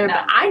long term. No.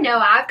 But I know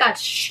I've got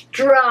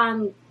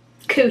strong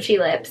coochie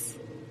lips.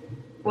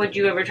 Would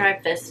you ever try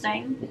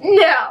fisting?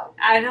 No,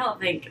 I don't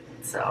think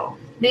so.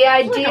 the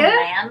Like a idea.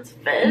 man's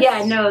fist?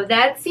 Yeah, no,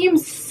 that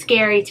seems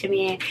scary to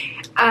me.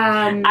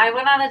 I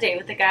went on a date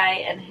with a guy,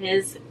 and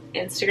his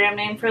Instagram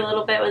name for a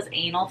little bit was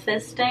anal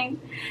fisting.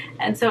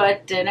 And so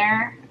at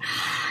dinner,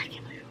 I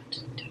can't believe I went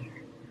to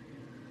dinner.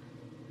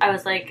 I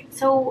was like,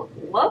 so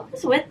what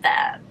was with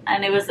that?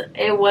 And it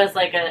was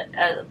like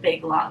a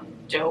big long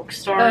joke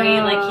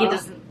story. Like, he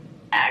doesn't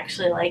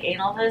actually like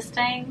anal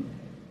fisting.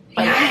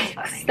 But it was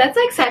funny. Yikes. That's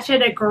like such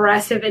an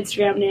aggressive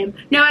Instagram name.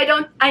 No, I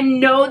don't. I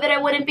know that I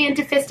wouldn't be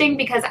into fisting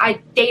because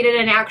I dated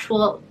an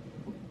actual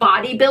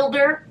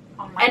bodybuilder.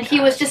 Oh my And he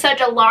God. was just such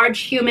a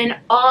large human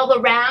all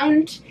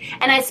around.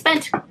 And I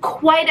spent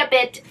quite a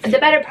bit, the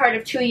better part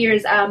of 2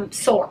 years,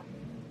 sore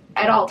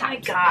at all Oh my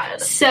times.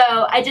 God. So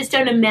I just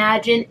don't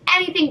imagine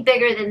anything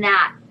bigger than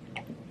that.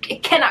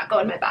 It cannot go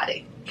in my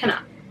body.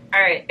 Cannot. All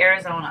right,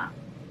 Arizona.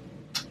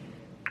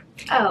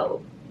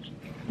 Oh,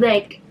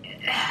 like,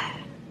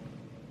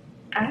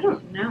 I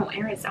don't know,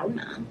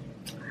 Arizona.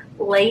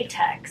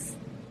 Latex.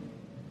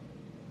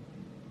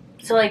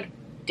 So, like,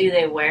 do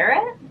they wear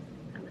it?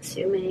 I'm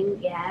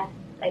assuming, yeah.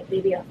 Like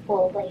maybe a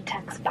full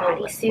latex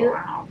bodysuit.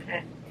 Wow,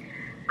 okay.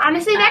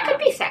 Honestly, that could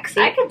be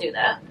sexy. I could do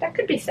that. That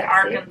could be sexy.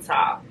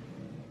 Arkansas.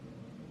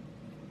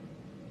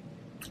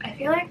 I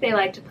feel like they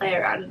like to play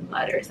around in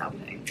mud or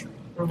something.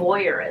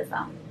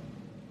 Voyeurism,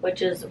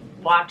 which is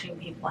watching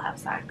people have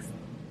sex.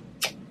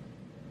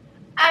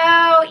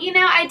 Oh,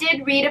 I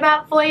did read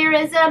about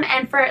voyeurism,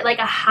 and for like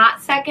a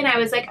hot second, I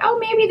was like, oh,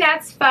 maybe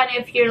that's fun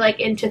if you're like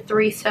into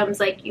threesomes,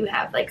 like you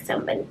have like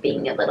someone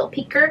being a little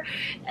peeker,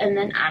 and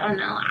then I don't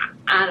know,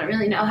 I don't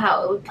really know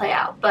how it would play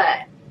out,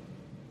 but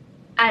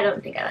I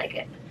don't think I like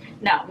it.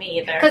 No, me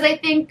either. Because I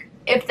think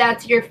if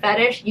that's your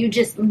fetish, you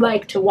just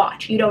like to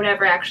watch. You don't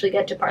ever actually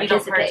get to You don't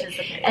participate.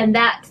 participate. And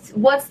that's,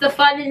 what's the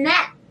fun in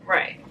that?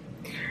 Right.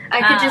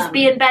 I could just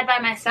be in bed by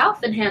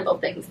myself and handle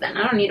things then.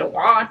 I don't need to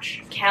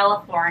watch.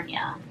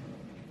 California.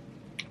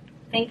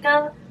 Think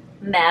of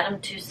Madame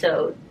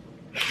Tussauds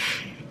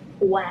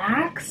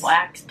Wax?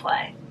 wax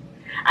play.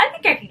 I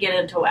think I could get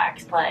into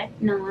wax play.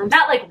 No, I'm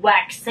Not like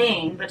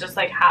waxing, but just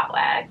like hot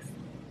wax.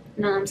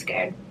 No, I'm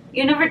scared.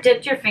 You never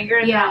dipped your finger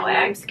in Yeah, hot no,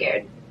 I'm wax?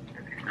 scared.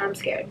 I'm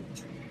scared.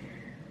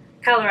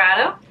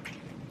 Colorado?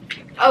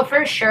 Oh,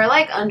 for sure,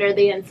 like under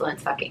the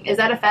influence fucking. Is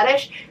that a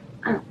fetish?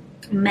 Oh.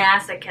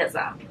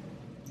 Masochism.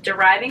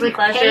 Deriving Like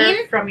pleasure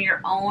pain? from your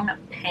own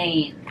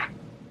pain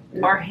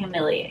or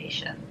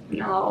humiliation.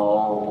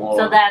 No.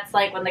 So that's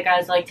like when the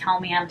guy's like, tell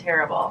me I'm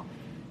terrible.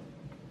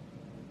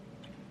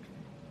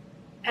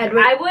 I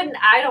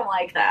don't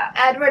like that.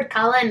 Edward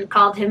Cullen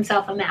called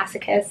himself a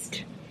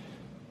masochist.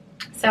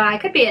 So I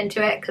could be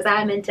into it because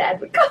I'm into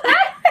Edward Cullen.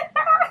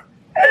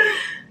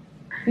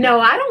 No,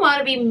 I don't want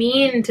to be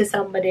mean to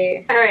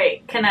somebody.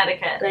 Alright,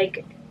 Connecticut.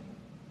 Like,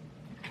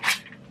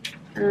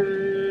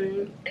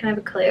 can I have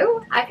a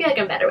clue? I feel like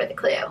I'm better with a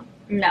clue.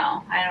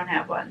 No, I don't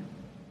have one.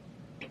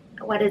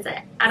 What is it?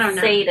 I don't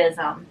know.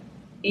 Sadism.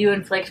 You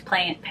inflict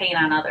pain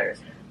on others.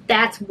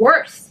 That's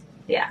worse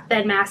Yeah.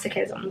 than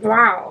masochism.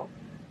 Wow.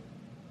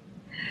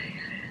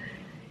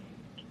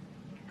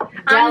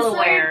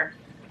 Delaware.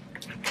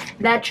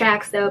 That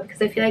tracks though,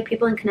 because I feel like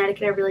people in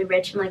Connecticut are really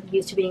rich and like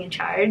used to being in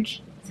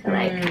charge. So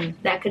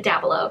like that could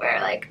dabble over.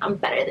 Like, I'm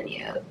better than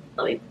you.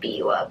 Let me beat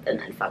you up and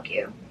then fuck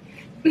you.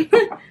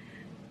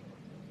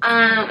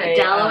 Okay,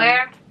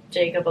 Delaware.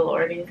 Jacob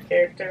Elordi's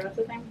character, what's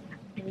his name?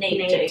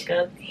 Nate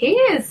Jacob. He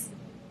is.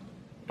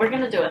 We're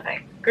gonna do a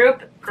thing.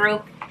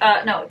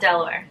 No,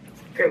 Delaware.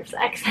 Group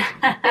sex.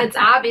 It's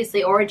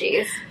obviously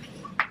orgies.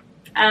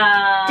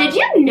 Um, Did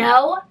you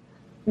know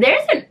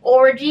there's an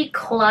orgy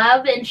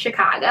club in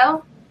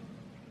Chicago?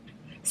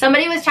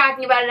 Somebody was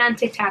talking about it on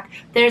TikTok.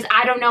 There's,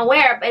 I don't know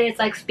where, but it's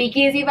like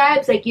speakeasy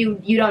vibes. Like you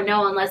don't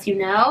know unless you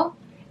know.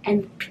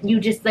 And you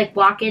just like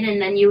walk in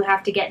and then you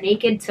have to get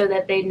naked so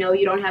that they know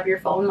you don't have your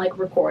phone like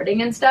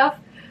recording and stuff.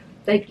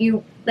 Like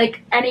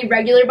any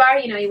regular bar,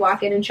 you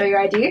walk in and show your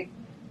ID.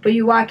 But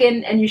you walk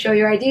in and you show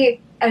your ID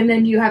and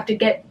then you have to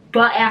get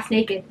butt ass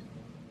naked.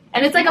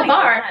 And it's like Oh a my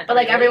bar, God, but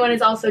like really? everyone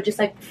is also just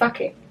like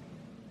fucking.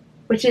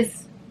 Which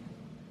is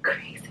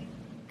crazy.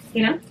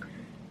 You know?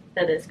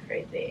 That is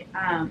crazy.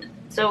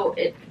 So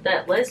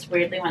that list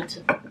weirdly went to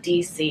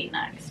DC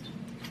next.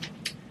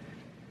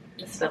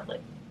 Stuff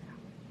like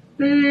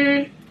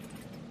I'm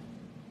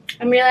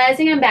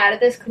realizing I'm bad at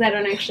this because I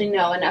don't actually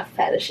know enough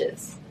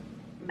fetishes.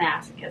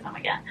 masochism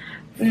again.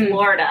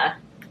 Florida.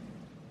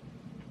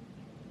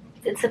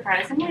 It's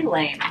surprisingly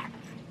lame.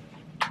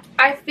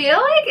 I feel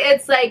like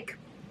it's like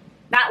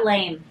Not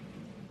lame,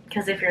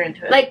 because if you're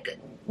into it, like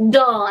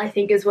dull. I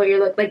think is what you're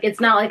looking like. It's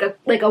not like a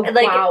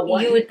wow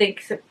one. you would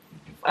think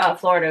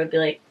Florida would be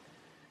like,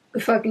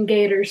 Fucking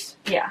gators.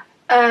 yeah.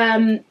 I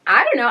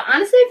don't know.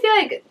 Honestly, I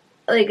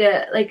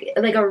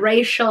feel like a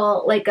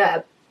racial like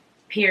a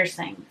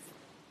Piercings.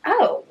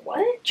 oh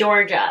what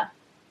Georgia.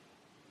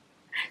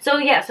 So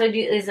yeah,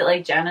 is it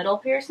like genital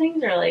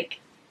piercings or like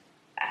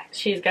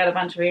she's got a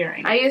bunch of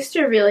earrings? I used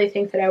to really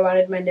think that I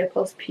wanted my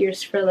nipples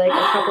pierced for like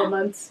a couple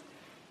months.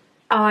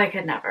 Oh, I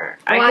could never.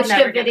 I could watched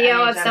never a get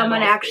video any of someone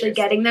genitals actually pierced.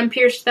 getting them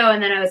pierced though,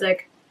 and then I was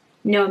like,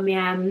 no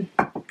ma'am.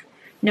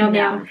 No,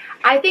 ma'am.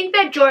 I think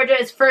that Georgia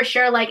is for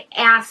sure like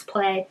ass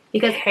play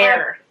because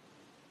hair.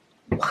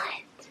 What?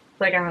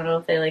 Like I don't know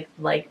if they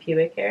like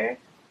pubic hair.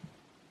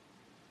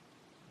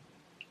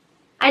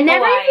 I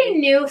never Hawaii.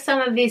 even knew some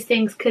of these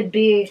things could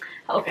be.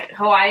 Okay,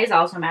 Hawaii is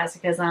also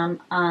masochism.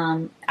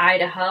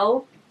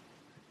 Idaho.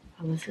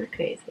 Oh, this is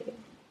crazy.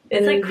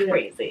 It's like What is it?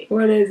 crazy.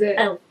 What is it?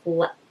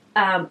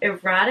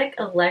 Erotic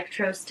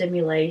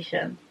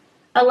electrostimulation.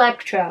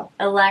 Electro.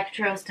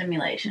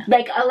 Electrostimulation.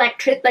 Like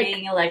electric. Like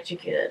Being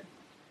electrocuted.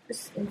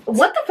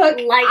 what the fuck?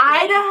 Lightning.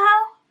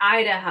 Idaho.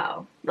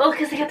 Idaho. Well,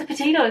 because they got the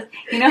potatoes,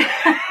 you know?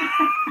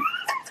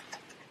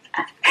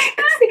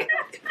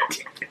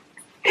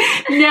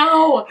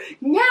 No,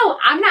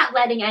 I'm not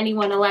letting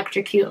anyone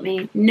electrocute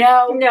me.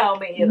 No. No,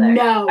 me either.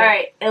 No.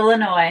 Alright,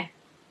 Illinois.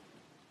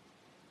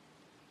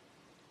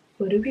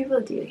 What do people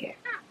do here?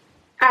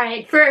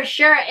 Alright, for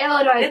sure,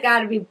 Illinois has got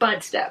to be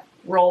butt stuff.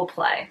 Role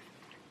play.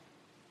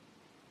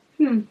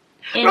 Role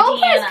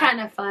play is kind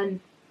of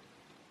fun.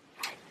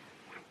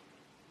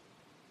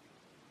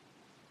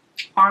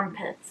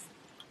 Armpits.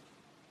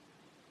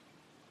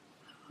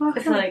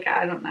 It's like,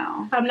 I don't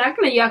know. I'm not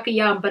gonna yuck a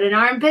yum, but an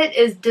armpit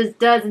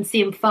doesn't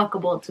seem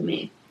fuckable to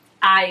me.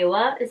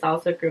 Iowa is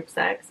also group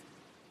sex.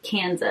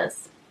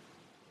 Kansas.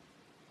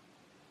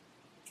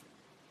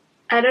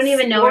 I don't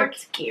even know.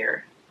 Sports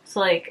gear. So,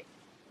 like,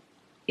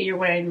 you're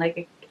wearing,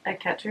 like, a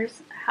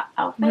catcher's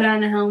outfit. Put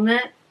on a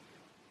helmet.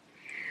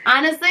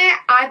 Honestly,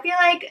 I feel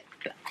like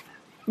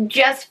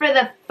just for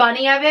the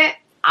funny of it,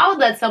 I would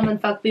let someone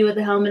fuck me with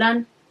a helmet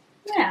on.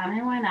 Yeah, I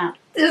mean, why not?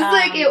 Just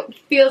like it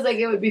feels like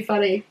it would be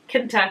funny.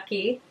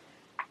 Kentucky.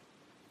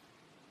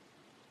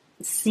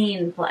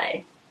 Scene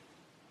play.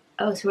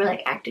 Oh, so we're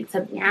like acting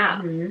something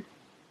out. Mhm.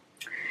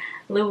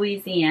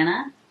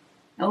 Louisiana.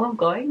 Oh, I'm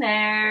going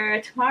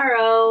there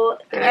tomorrow.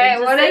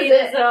 Alright, what is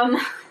it? Sadism.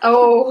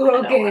 Oh,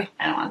 okay.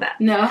 I don't want that.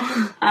 No.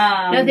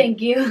 No, thank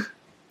you.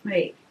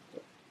 Wait.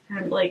 I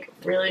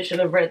really should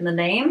have written the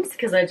names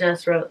because I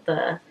just wrote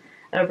the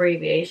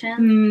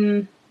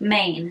abbreviation.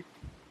 Maine.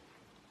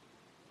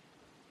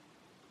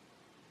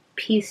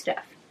 P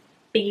stuff.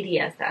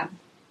 BDSM.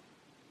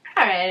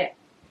 Alright.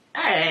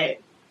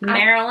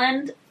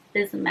 Maryland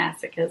is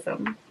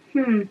masochism.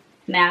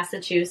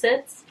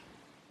 Massachusetts.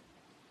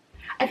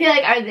 I feel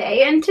like, are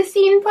they into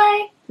scene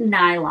play?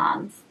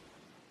 Nylons.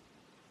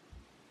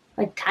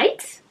 Like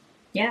tights?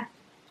 Yeah.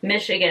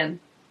 Michigan.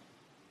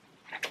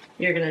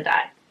 You're gonna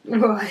die.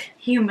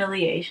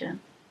 Humiliation.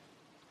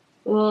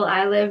 Well,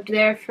 I lived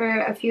there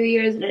for a few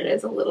years, and it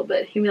is a little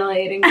bit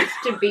humiliating just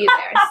to be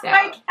there. So Oh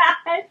my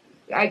god.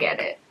 I get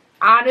it.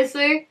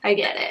 Honestly, I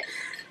get it.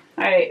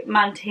 Alright,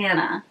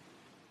 Montana.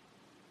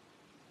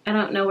 I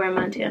don't know where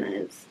Montana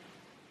is.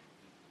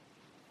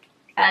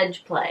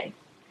 Edge play.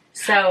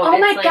 So Oh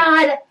my it's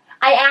god!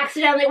 I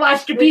accidentally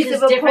watched a which piece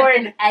is of a different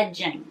porn. than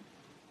edging.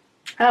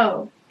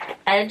 Oh.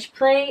 Edge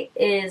play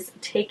is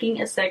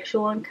taking a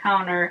sexual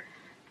encounter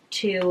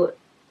to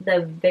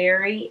the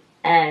very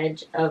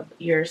edge of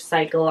your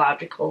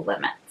psychological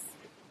limits.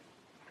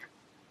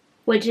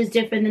 Which is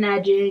different than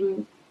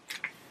edging.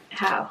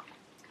 How?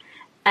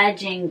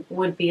 Edging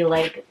would be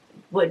like,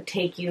 would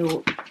take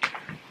you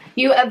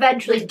You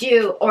eventually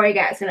do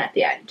orgasm at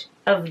the end.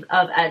 of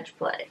edge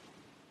play.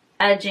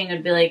 Edging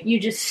would be like, You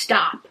just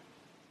stop.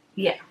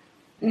 yeah.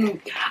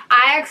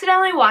 I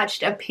accidentally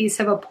watched a piece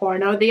of a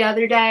porno the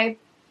other day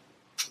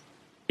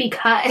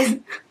because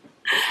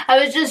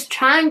I was just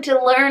trying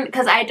to learn,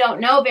 because I don't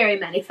know very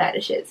many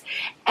fetishes.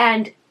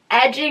 And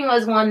edging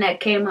was one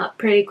that came up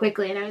pretty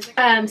quickly. And I was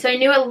like, so I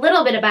knew a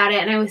little bit about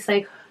it, and I was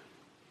like,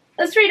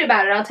 let's read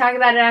about it. I'll talk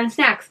about it on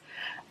Snacks.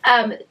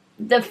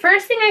 The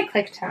first thing I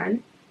clicked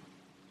on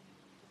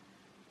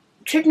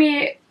took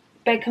me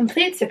by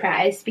complete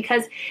surprise,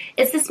 because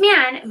it's this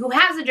man who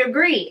has a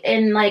degree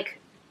in, like,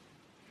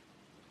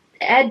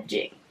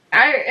 edging.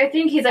 I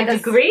think he's like a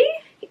degree?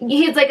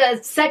 He's like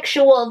a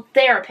sexual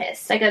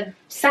therapist, like a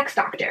sex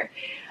doctor.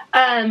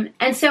 And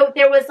so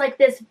there was like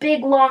this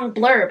big long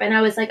blurb, and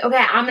I was like, okay,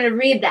 I'm going to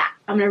read that.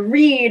 I'm going to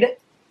read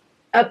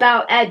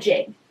about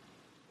edging.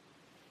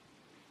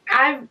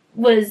 I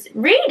was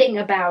reading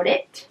about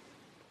it,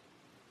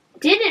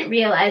 didn't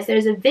realize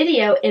there's a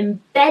video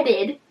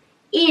embedded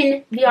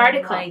in the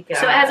article. my God.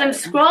 So as I'm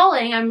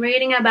scrolling, I'm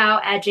reading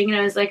about edging, and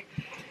I was like,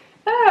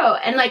 oh,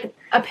 and like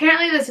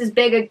apparently this is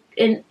big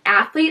in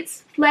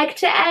athletes like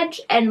to edge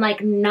and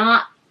like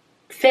not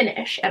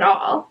finish at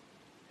all.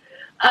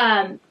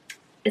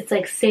 It's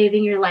like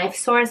saving your life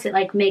source. It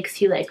like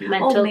makes you like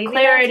mental maybe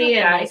clarity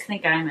that's what and guys like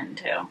think I'm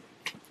into.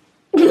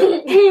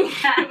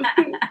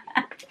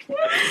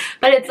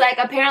 But it's like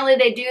apparently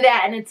they do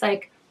that, and it's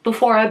like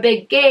before a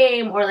big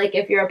game, or like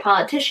if you're a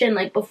politician,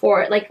 like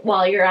before, like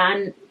while you're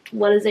on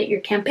your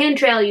campaign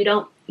trail, you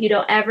don't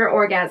ever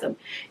orgasm.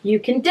 You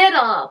can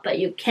diddle, but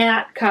you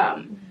can't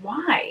come.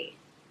 Why?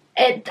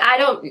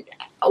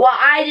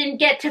 I didn't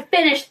get to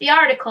finish the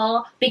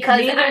article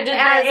because Neither did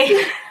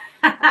they.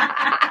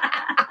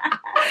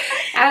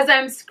 as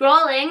I'm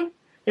scrolling,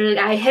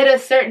 I hit a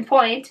certain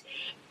point,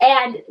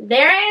 and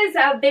there is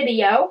a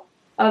video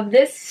of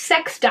this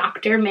sex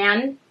doctor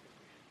man,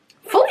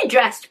 fully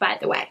dressed, by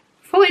the way,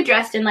 fully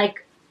dressed in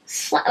like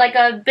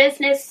a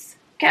business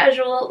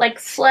casual, like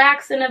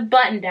slacks and a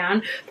button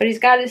down, but he's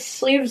got his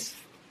sleeves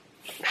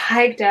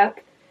hiked up.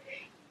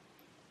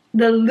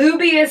 The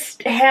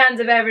lubiest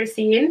hands I've ever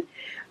seen.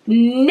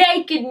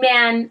 Naked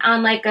man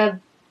on like a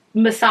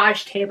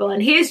massage table,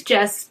 and he's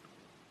just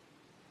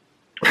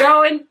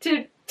going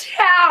to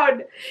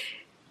town.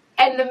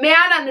 And the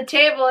man on the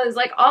table is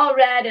like all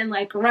red and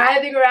like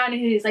writhing around,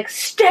 and he's like,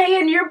 stay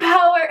in your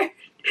power.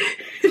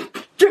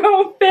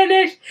 Don't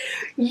finish.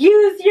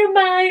 Use your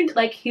mind.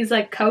 Like he's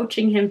like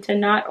coaching him to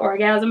not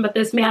orgasm, but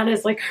this man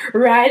is like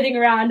writhing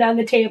around on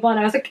the table, and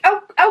I was like,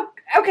 oh,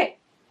 okay.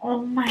 Oh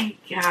my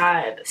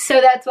god. So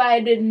that's why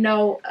I didn't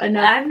know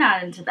enough. I'm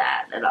not into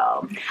that at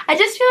all. I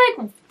just feel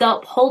like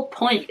the whole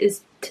point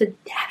is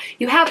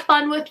you have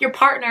fun with your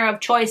partner of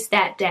choice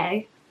that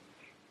day,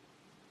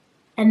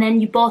 and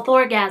then you both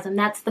orgasm.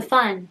 That's the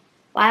fun.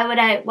 Why would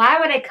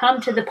I come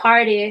to the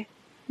party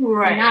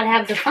and not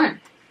have the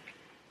fun?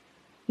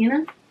 You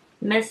know?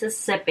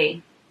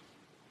 Mississippi.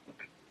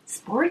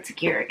 Sports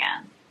gear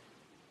again.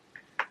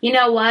 You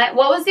know what?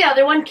 What was the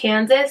other one?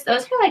 Kansas?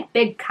 Those are like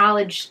big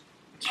college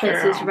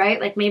places, True. right?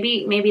 Like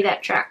maybe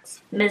that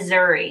tracks.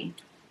 Missouri.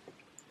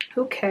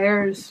 Who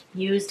cares?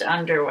 Used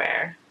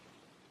underwear.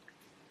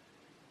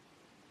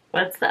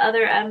 What's the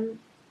other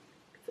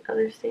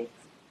other states?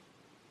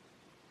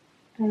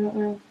 I don't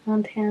know.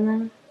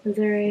 Montana,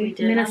 Missouri, We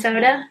did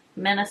Minnesota.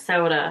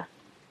 Minnesota.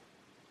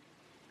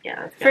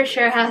 Yeah, that's For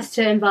sure has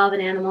to involve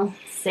an animal.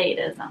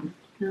 sadism.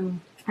 No.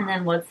 And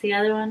then what's the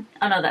other one?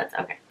 Oh no, that's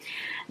okay.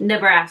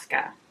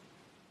 Nebraska.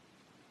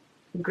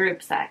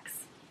 Group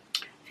sex.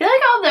 I feel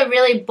like all the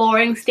really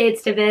boring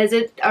states to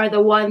visit are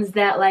the ones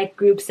that like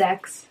group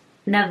sex.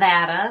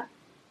 Nevada.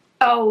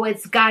 Oh,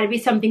 it's got to be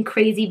something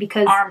crazy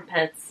because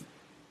Armpits.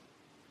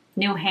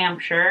 New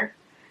Hampshire.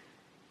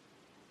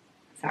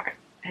 Sorry,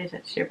 I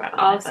touched your butt.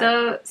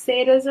 also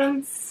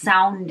sadism.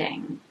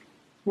 Sounding,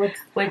 Which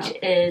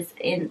is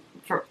in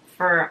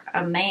for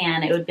a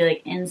man, it would be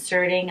like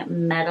inserting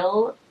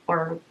metal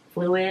or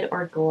fluid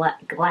or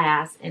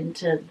glass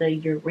into the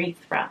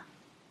urethra.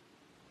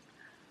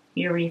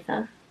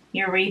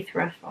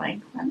 Urethra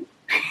Franklin.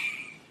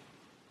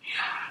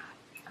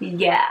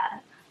 Yeah.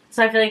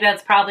 So I feel like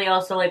that's probably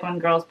also like when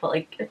girls put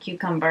like a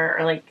cucumber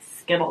or like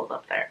Skittles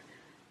up there.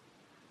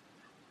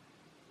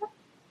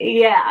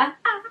 Yeah.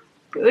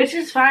 Which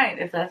is fine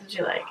if that's what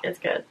you like. It's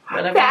good.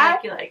 Whatever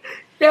That- you like.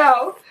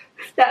 No,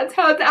 that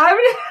sounds.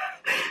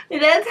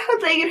 That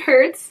sounds like it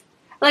hurts.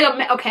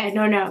 Like okay,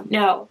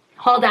 no.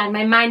 Hold on,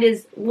 my mind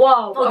is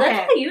whoa. Well, okay.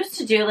 that's what they used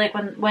to do. Like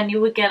when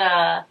you would get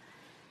a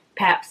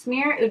pap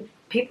smear,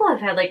 people have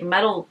had like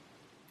metal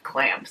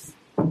clamps.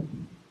 I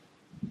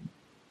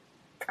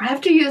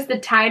have to use the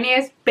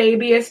tiniest,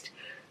 babiest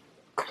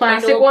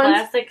plastic Like ones.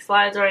 Plastic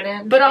slides right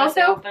in. But slides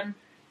also- open.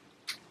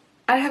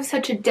 I have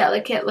such a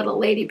delicate little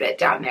lady bit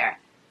down there.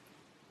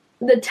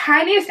 The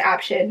tiniest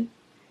option.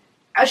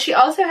 She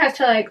also has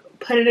to like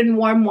put it in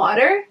warm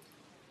water,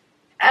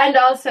 and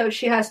also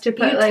she has to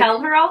put You like. tell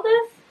her all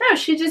this? No,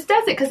 she just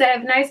does it because I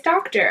have a nice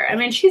doctor. I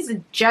mean, she's a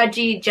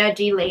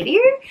judgy lady,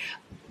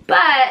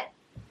 but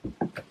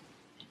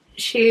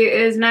she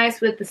is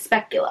nice with the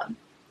speculum.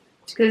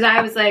 Because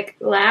I was like,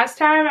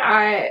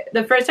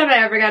 the first time I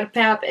ever got a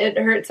pap, it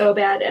hurt so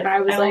bad, and I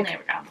was I've like, only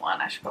ever gotten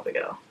one. I should probably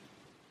go.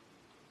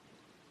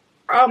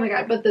 oh my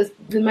god, but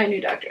my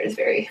new doctor is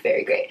very,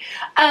 very great.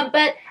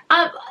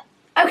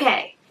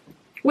 Okay,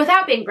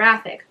 without being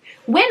graphic,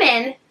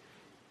 women,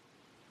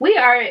 we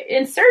are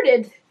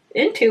inserted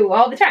into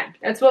all the time.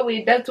 That's how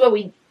we're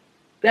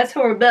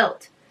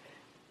built.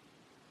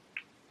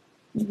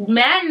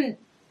 Men,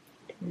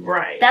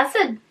 Right.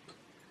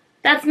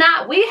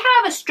 we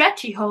have a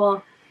stretchy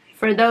hole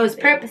for those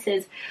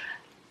purposes.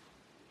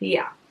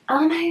 Yeah.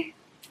 Oh my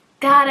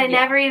god, I Yeah.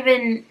 never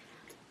even.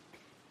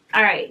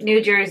 All right.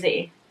 New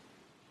Jersey.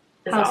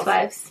 Is also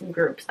Housewives. some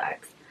group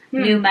sex.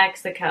 Hmm. New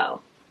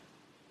Mexico.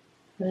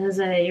 What is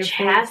it?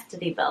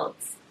 Chastity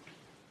belts.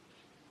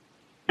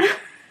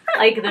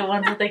 Like the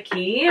ones with the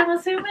key, I'm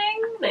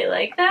assuming? They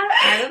like that?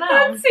 I don't know.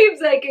 That seems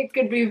like it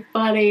could be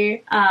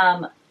funny.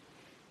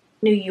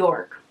 New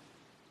York.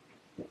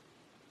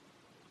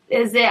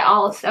 Is it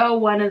also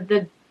one of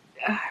the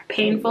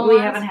painful We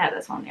ones? haven't had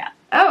this one yet.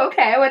 Oh,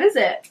 okay. What is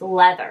it?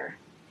 Leather.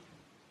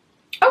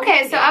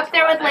 Okay, so Yeah, up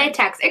there with leather.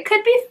 latex. It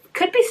could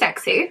be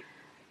sexy.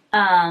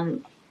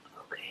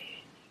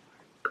 Okay.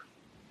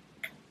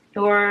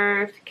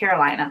 North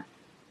Carolina.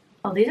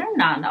 Oh, these are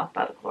not in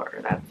alphabetical order.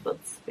 That's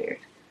what's weird.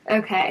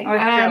 Okay. North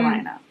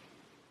Carolina.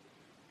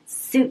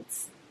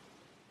 Suits.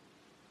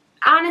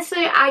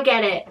 Honestly, I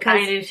get it. I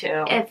Because do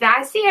too. if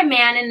I see a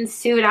man in a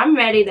suit, I'm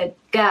ready to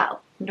go.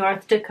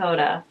 North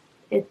Dakota.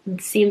 It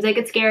seems like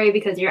it's scary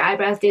because your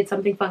eyebrows did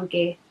something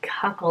funky.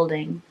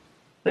 Cuckolding,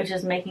 which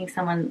is making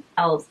someone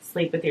else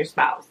sleep with your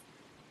spouse.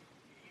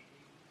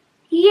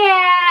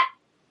 Yeah.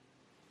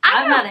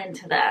 I'm not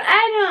into that.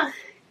 I don't.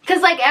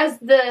 Because, like,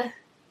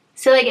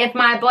 if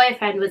my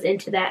boyfriend was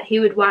into that, he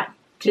would want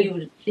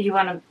to. You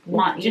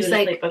want you Just to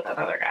like- sleep with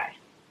another guy.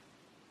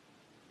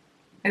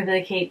 Or be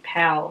like, hey,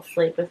 pal,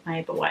 sleep with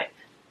my wife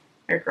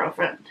or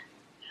girlfriend.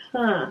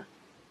 Huh.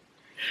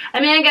 I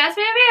mean, I guess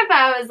maybe if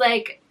I was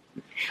like,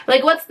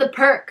 what's the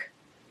perk?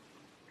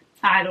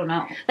 I don't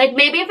know. Like,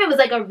 maybe if it was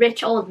like a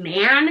rich old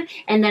man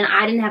and then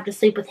I didn't have to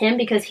sleep with him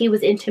because he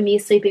was into me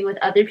sleeping with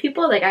other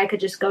people, like, I could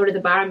just go to the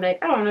bar and be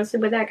like, I want to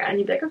sleep with that guy. And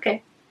he'd be like,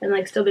 okay. And,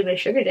 like, still be my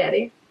sugar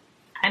daddy.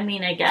 I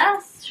mean, I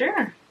guess,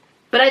 sure.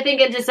 But I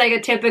think it's just like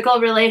a typical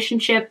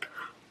relationship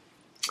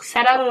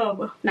setup.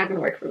 Not going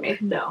to work for me.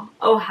 No.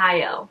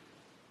 Ohio.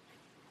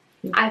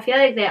 I feel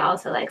like they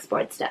also like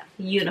sports stuff.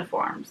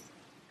 Uniforms.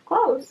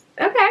 Clothes.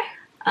 Okay.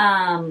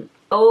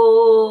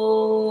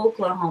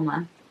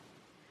 Oklahoma.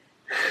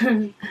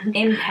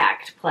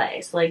 Impact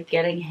play. So, like,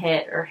 getting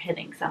hit or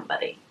hitting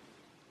somebody.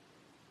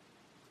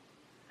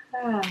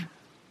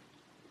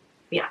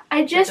 Yeah.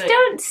 I just But-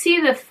 don't see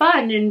the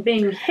fun in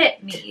being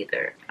hit. Me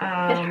either.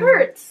 It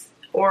hurts.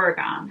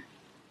 Oregon.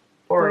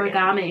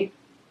 Origami.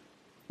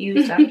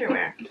 Used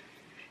underwear.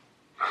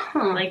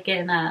 Huh. Like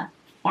in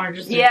Orange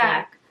is the New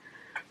Yeah.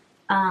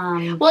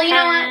 Black. Well, you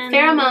know what?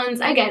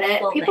 Pheromones, I get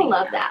it. People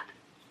love that.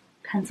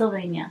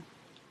 Pennsylvania.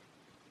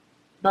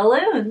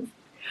 Balloons.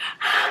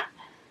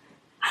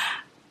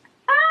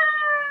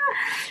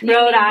 You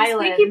Rhode need the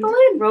Island. squeaky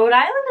balloon. Rhode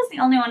Island is the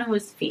only one who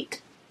has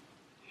feet.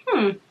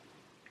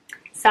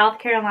 South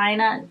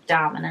Carolina,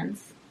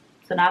 dominance.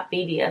 So not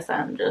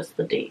BDSM, just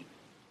the D.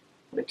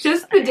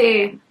 Just the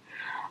D.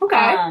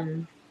 Okay.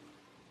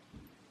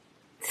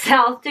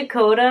 South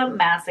Dakota,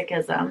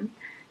 masochism.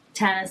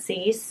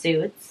 Tennessee,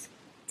 suits.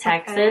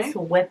 Texas,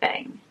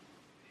 whipping.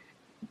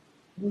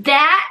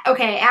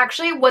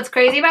 Actually, what's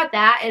crazy about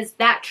that is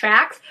that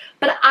tracks,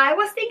 but I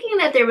was thinking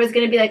that there was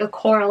going to be like a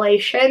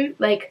correlation,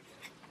 like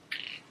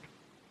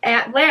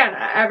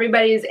Atlanta,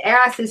 everybody's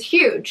ass is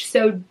huge,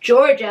 so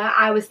Georgia,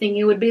 I was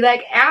thinking would be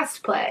like ass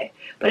play,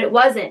 but it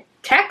wasn't.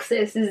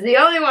 Texas is the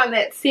only one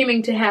that's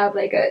seeming to have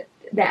like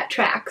that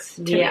tracks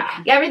to me.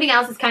 Everything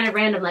else is kind of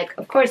random, like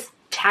of course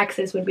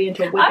Texas would be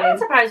into whipping. I'm not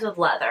surprised with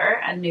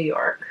leather and New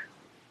York.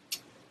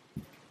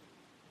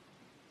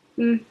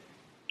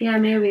 Yeah,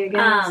 maybe, I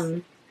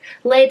guess.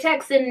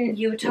 Latex in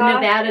Utah?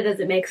 Nevada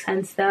doesn't make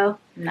sense, though.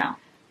 No.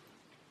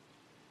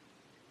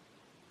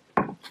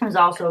 There's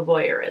also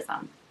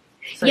voyeurism.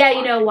 It's like Yeah, you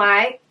watching. know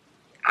why?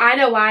 I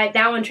know why.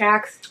 That one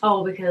tracks.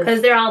 Oh, because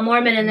Because they're all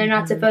Mormon and they're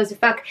not Mhm. supposed to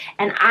fuck.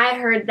 And I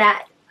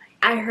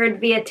heard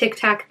via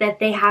TikTok that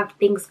they have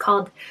things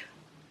called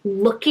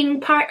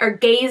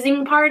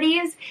gazing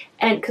parties,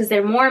 and because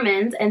they're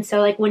Mormons, and so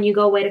like when you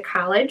go away to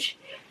college,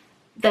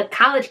 the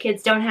college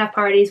kids don't have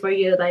parties where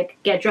you like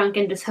get drunk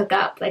and just hook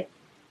up like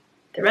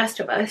the rest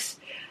of us.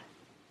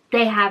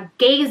 They have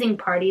gazing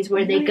parties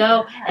where Oh they my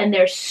go God. and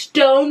they're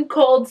stone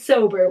cold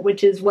sober,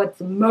 which is what's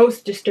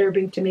most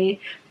disturbing to me.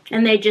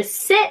 And they just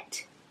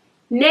sit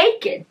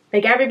naked.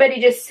 Like everybody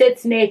just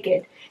sits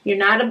naked. You're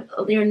not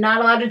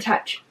allowed to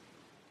touch.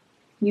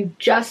 You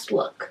just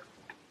look.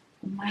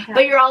 Oh my God.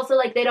 But you're also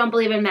like they don't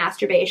believe in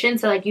masturbation,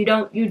 so like you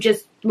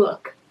just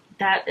look.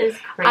 That is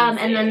crazy.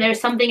 And then there's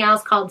something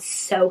else called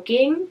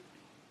soaking,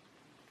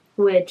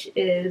 which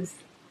is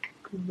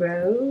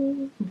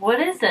gross. What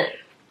is it?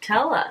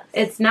 Tell us.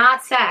 It's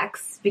not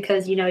sex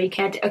because you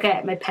can't.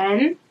 Okay, my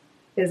pen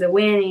is a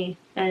weenie,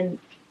 and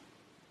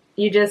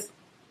you just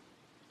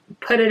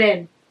put it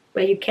in,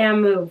 but you can't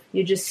move.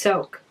 You just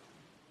soak.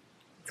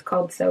 It's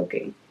called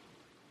soaking.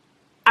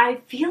 I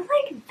feel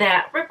like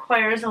that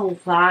requires a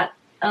lot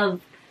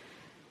of.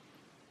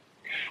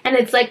 And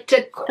it's like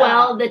to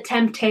quell the What is it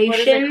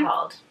temptation,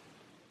 called?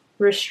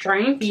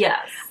 restraint.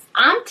 Yes.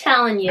 I'm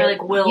telling you, Or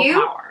like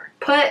willpower.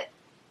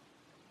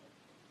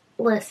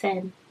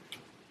 Listen.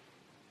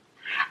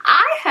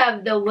 I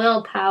have the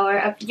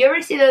willpower. You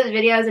ever see those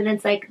videos and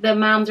it's like the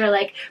moms are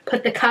like,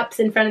 put the cups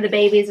in front of the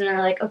babies and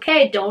are like,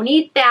 okay, don't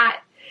eat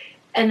that.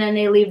 And then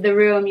they leave the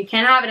room. You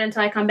can't have it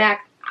until I come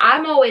back.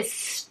 I'm always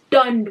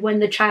stunned when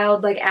the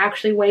child like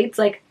actually waits.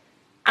 Like,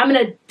 I'm an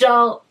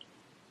adult.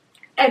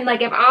 And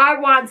like, if I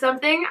want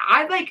something,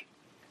 I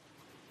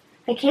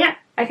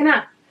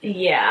cannot.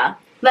 Yeah.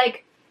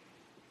 Like,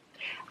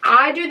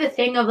 I do the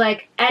thing of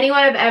like, anyone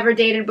I've ever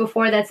dated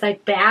before that's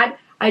like bad,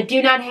 I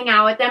do not hang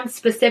out with them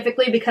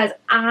specifically because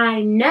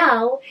I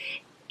know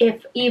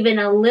if even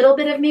a little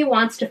bit of me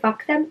wants to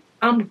fuck them,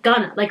 I'm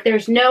gonna. Like,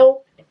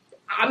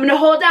 I'm gonna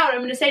hold out.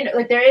 I'm gonna say no.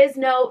 Like, there is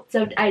no,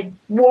 so I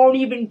won't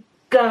even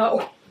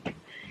go.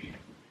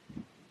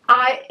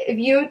 If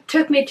you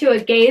took me to a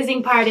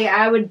gazing party,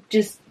 I would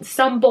just,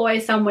 some boy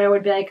somewhere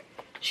would be like,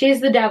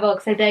 she's the devil,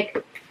 because I'd be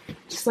like,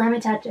 just let me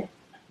touch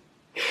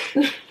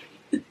it.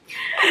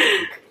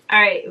 All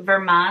right.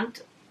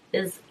 Vermont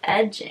is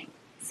edging,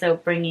 so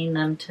bringing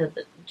them to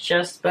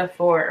just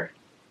before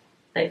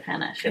they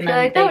finish, and feel then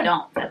like they that would-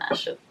 don't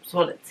finish. Is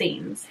what it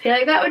seems. I feel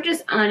like that would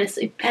just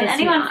honestly piss And me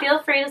anyone, off. feel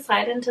free to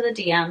slide into the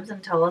DMs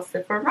and tell us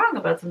if we're wrong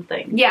about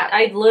something. Yeah.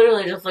 I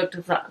literally just looked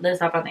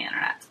this up on the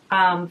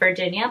internet.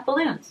 Virginia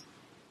balloons.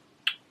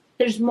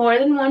 There's more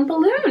than one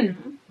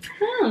balloon.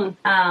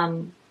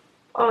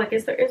 Oh, I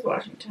guess there is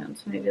Washington,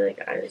 so maybe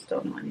like I just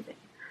don't know anything.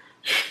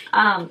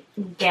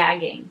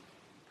 Gagging.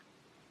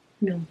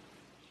 No.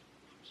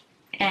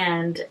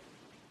 And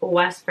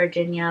West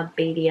Virginia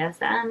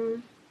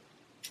BDSM.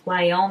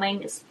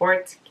 Wyoming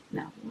sports.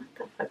 No, what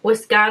the fuck?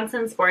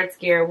 Wisconsin sports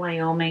gear.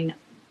 Wyoming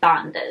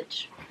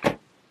bondage.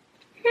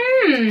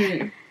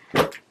 And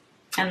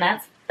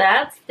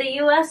that's the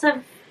U.S.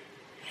 of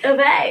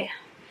A.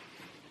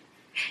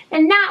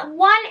 And not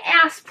one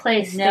ass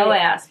place. No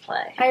ass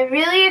play. I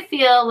really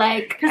feel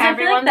like 'Cause I feel like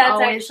everyone's that's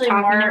always actually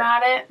talking more-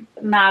 about it.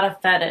 Not a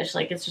fetish.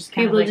 Like it's just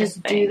kind People of like just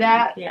a do thing.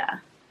 that? Yeah.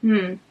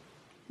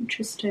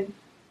 Interesting.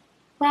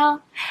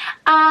 Well,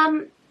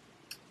 I'm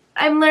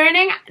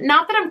learning.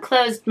 Not that I'm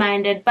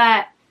closed-minded,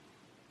 but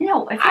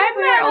No, I think I'm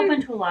we're not-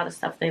 open to a lot of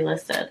stuff they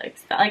listed.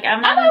 Like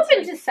I'm I'm not open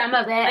into, to some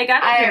of it. like I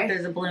don't care if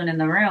there's a balloon in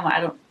the room. I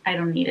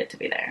don't need it to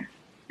be there,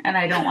 and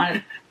I don't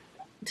want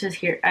to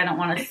hear. I don't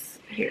want to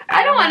hear.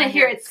 I don't want to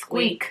hear it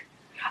squeak.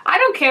 I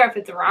don't care if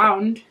it's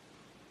round.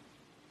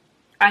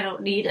 I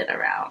don't need it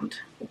around.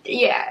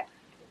 Yeah.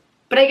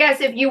 But I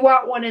guess if you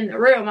want one in the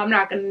room, I'm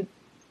not going to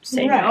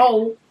say Right.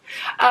 no.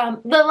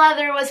 The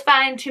leather was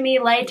fine to me.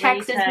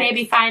 Latex is Latex.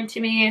 maybe fine to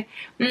me.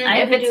 I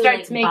If could it do,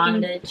 starts like, making...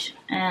 bondage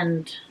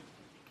and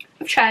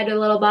I've tried a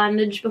little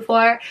bondage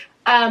before.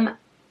 If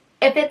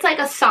it's like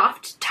a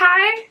soft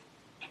tie,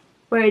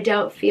 where I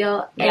don't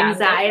feel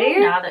anxiety,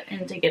 I'm not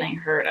into getting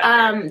hurt.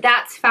 Ever.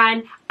 that's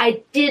fine.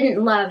 I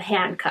didn't love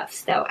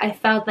handcuffs, though. I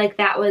felt like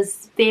that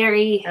was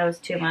very... That was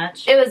too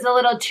much. It was a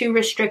little too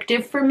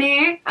restrictive for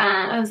me.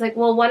 I was like,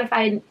 well, what if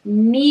I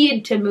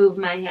need to move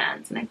my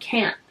hands and I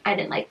can't? I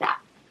didn't like that.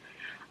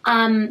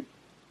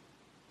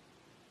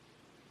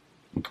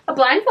 A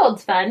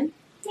blindfold's fun.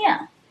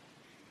 Yeah.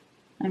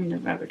 I mean,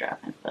 I've never done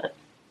it, but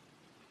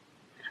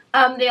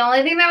The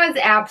only thing that was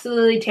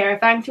absolutely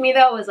terrifying to me,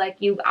 though, was, like,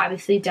 you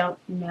obviously don't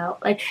know.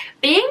 Like,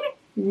 being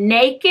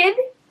naked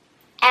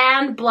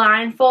and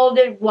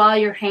blindfolded while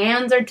your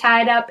hands are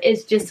tied up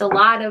is just a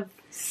lot of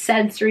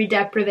sensory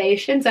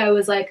deprivation. So I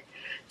was like,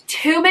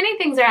 too many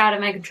things are out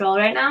of my control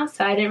right now,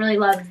 so I didn't really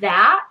love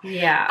that.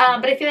 yeah.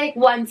 But I feel like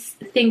once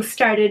things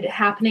started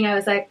happening, I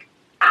was like,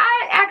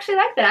 I actually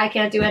like that. I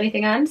can't do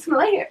anything. I'm just going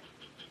to lay here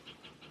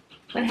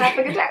and have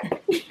a good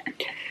time.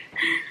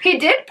 He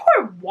did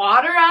pour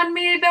water on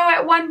me, though,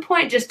 at one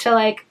point, just to,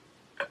 like...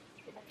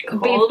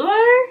 Cold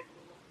water?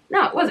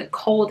 no, it wasn't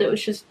cold. It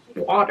was just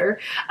water.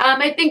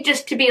 I think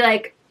just to be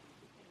like,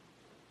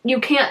 you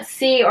can't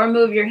see or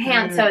move your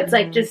hand, so it's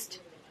like just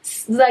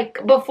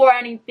like before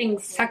anything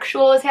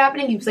sexual is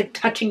happening, he was like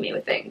touching me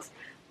with things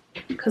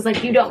because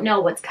like you don't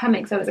know what's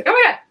coming. So I was like, oh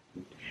my god.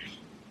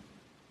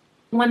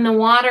 When the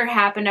water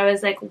happened, I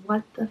was like,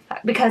 what the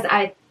fuck? Because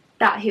I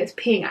thought he was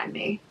peeing on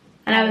me,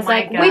 and I was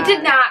like, we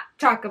did not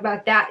talk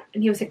about that.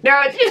 And he was like,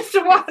 no, it's just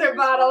a water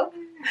bottle.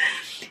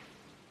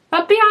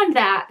 But beyond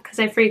that, because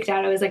I freaked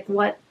out, I was like,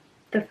 what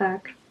the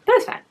fuck? That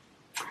was fine.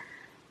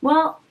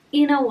 Well,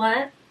 you know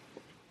what?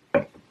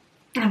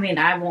 I mean,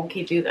 I won't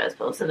keep you guys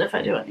posted if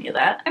I do any of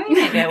that. I mean,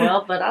 maybe I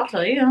will, but I'll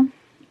tell you.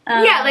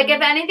 Yeah, like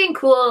if anything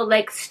cool,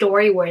 like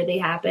story-worthy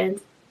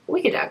happens,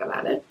 we could talk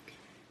about it.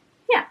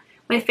 Yeah.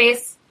 My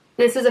face,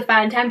 this is a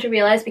fun time to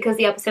realize because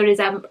the episode is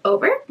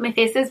over. My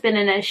face has been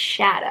in a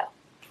shadow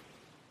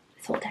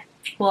this whole time.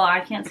 Well,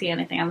 I can't see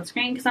anything on the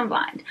screen because I'm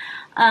blind.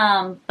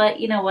 But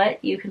you know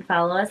what? You can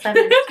follow us on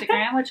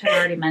Instagram, which I've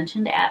already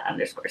mentioned,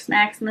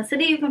 @_snacks in the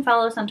city. You can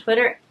follow us on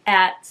Twitter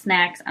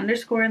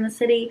 @snacks_in the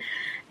city.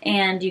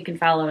 And you can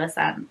follow us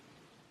on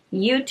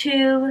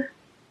YouTube.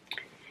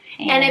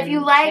 And if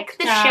you like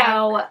the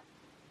show,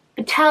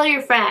 tell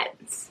your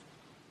friends.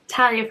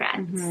 Tell your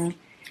friends. Mm-hmm.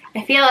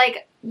 I feel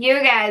like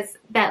you guys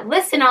that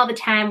listen all the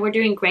time, we're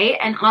doing great.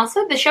 And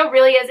also, the show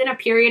really is in a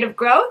period of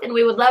growth, and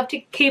we would love to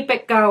keep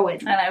it going.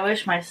 And I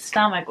wish my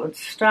stomach would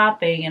stop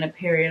being in a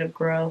period of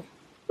growth.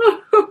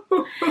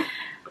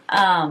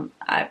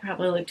 I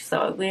probably looked so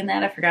ugly in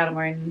that. I forgot I'm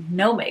wearing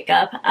no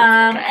makeup. Okay.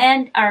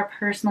 And our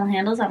personal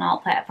handles on all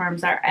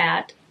platforms are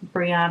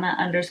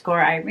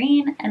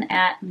 @Brianna_Irene and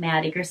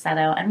 @Maddie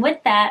Grosseto. And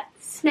with that,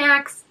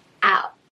 snacks out.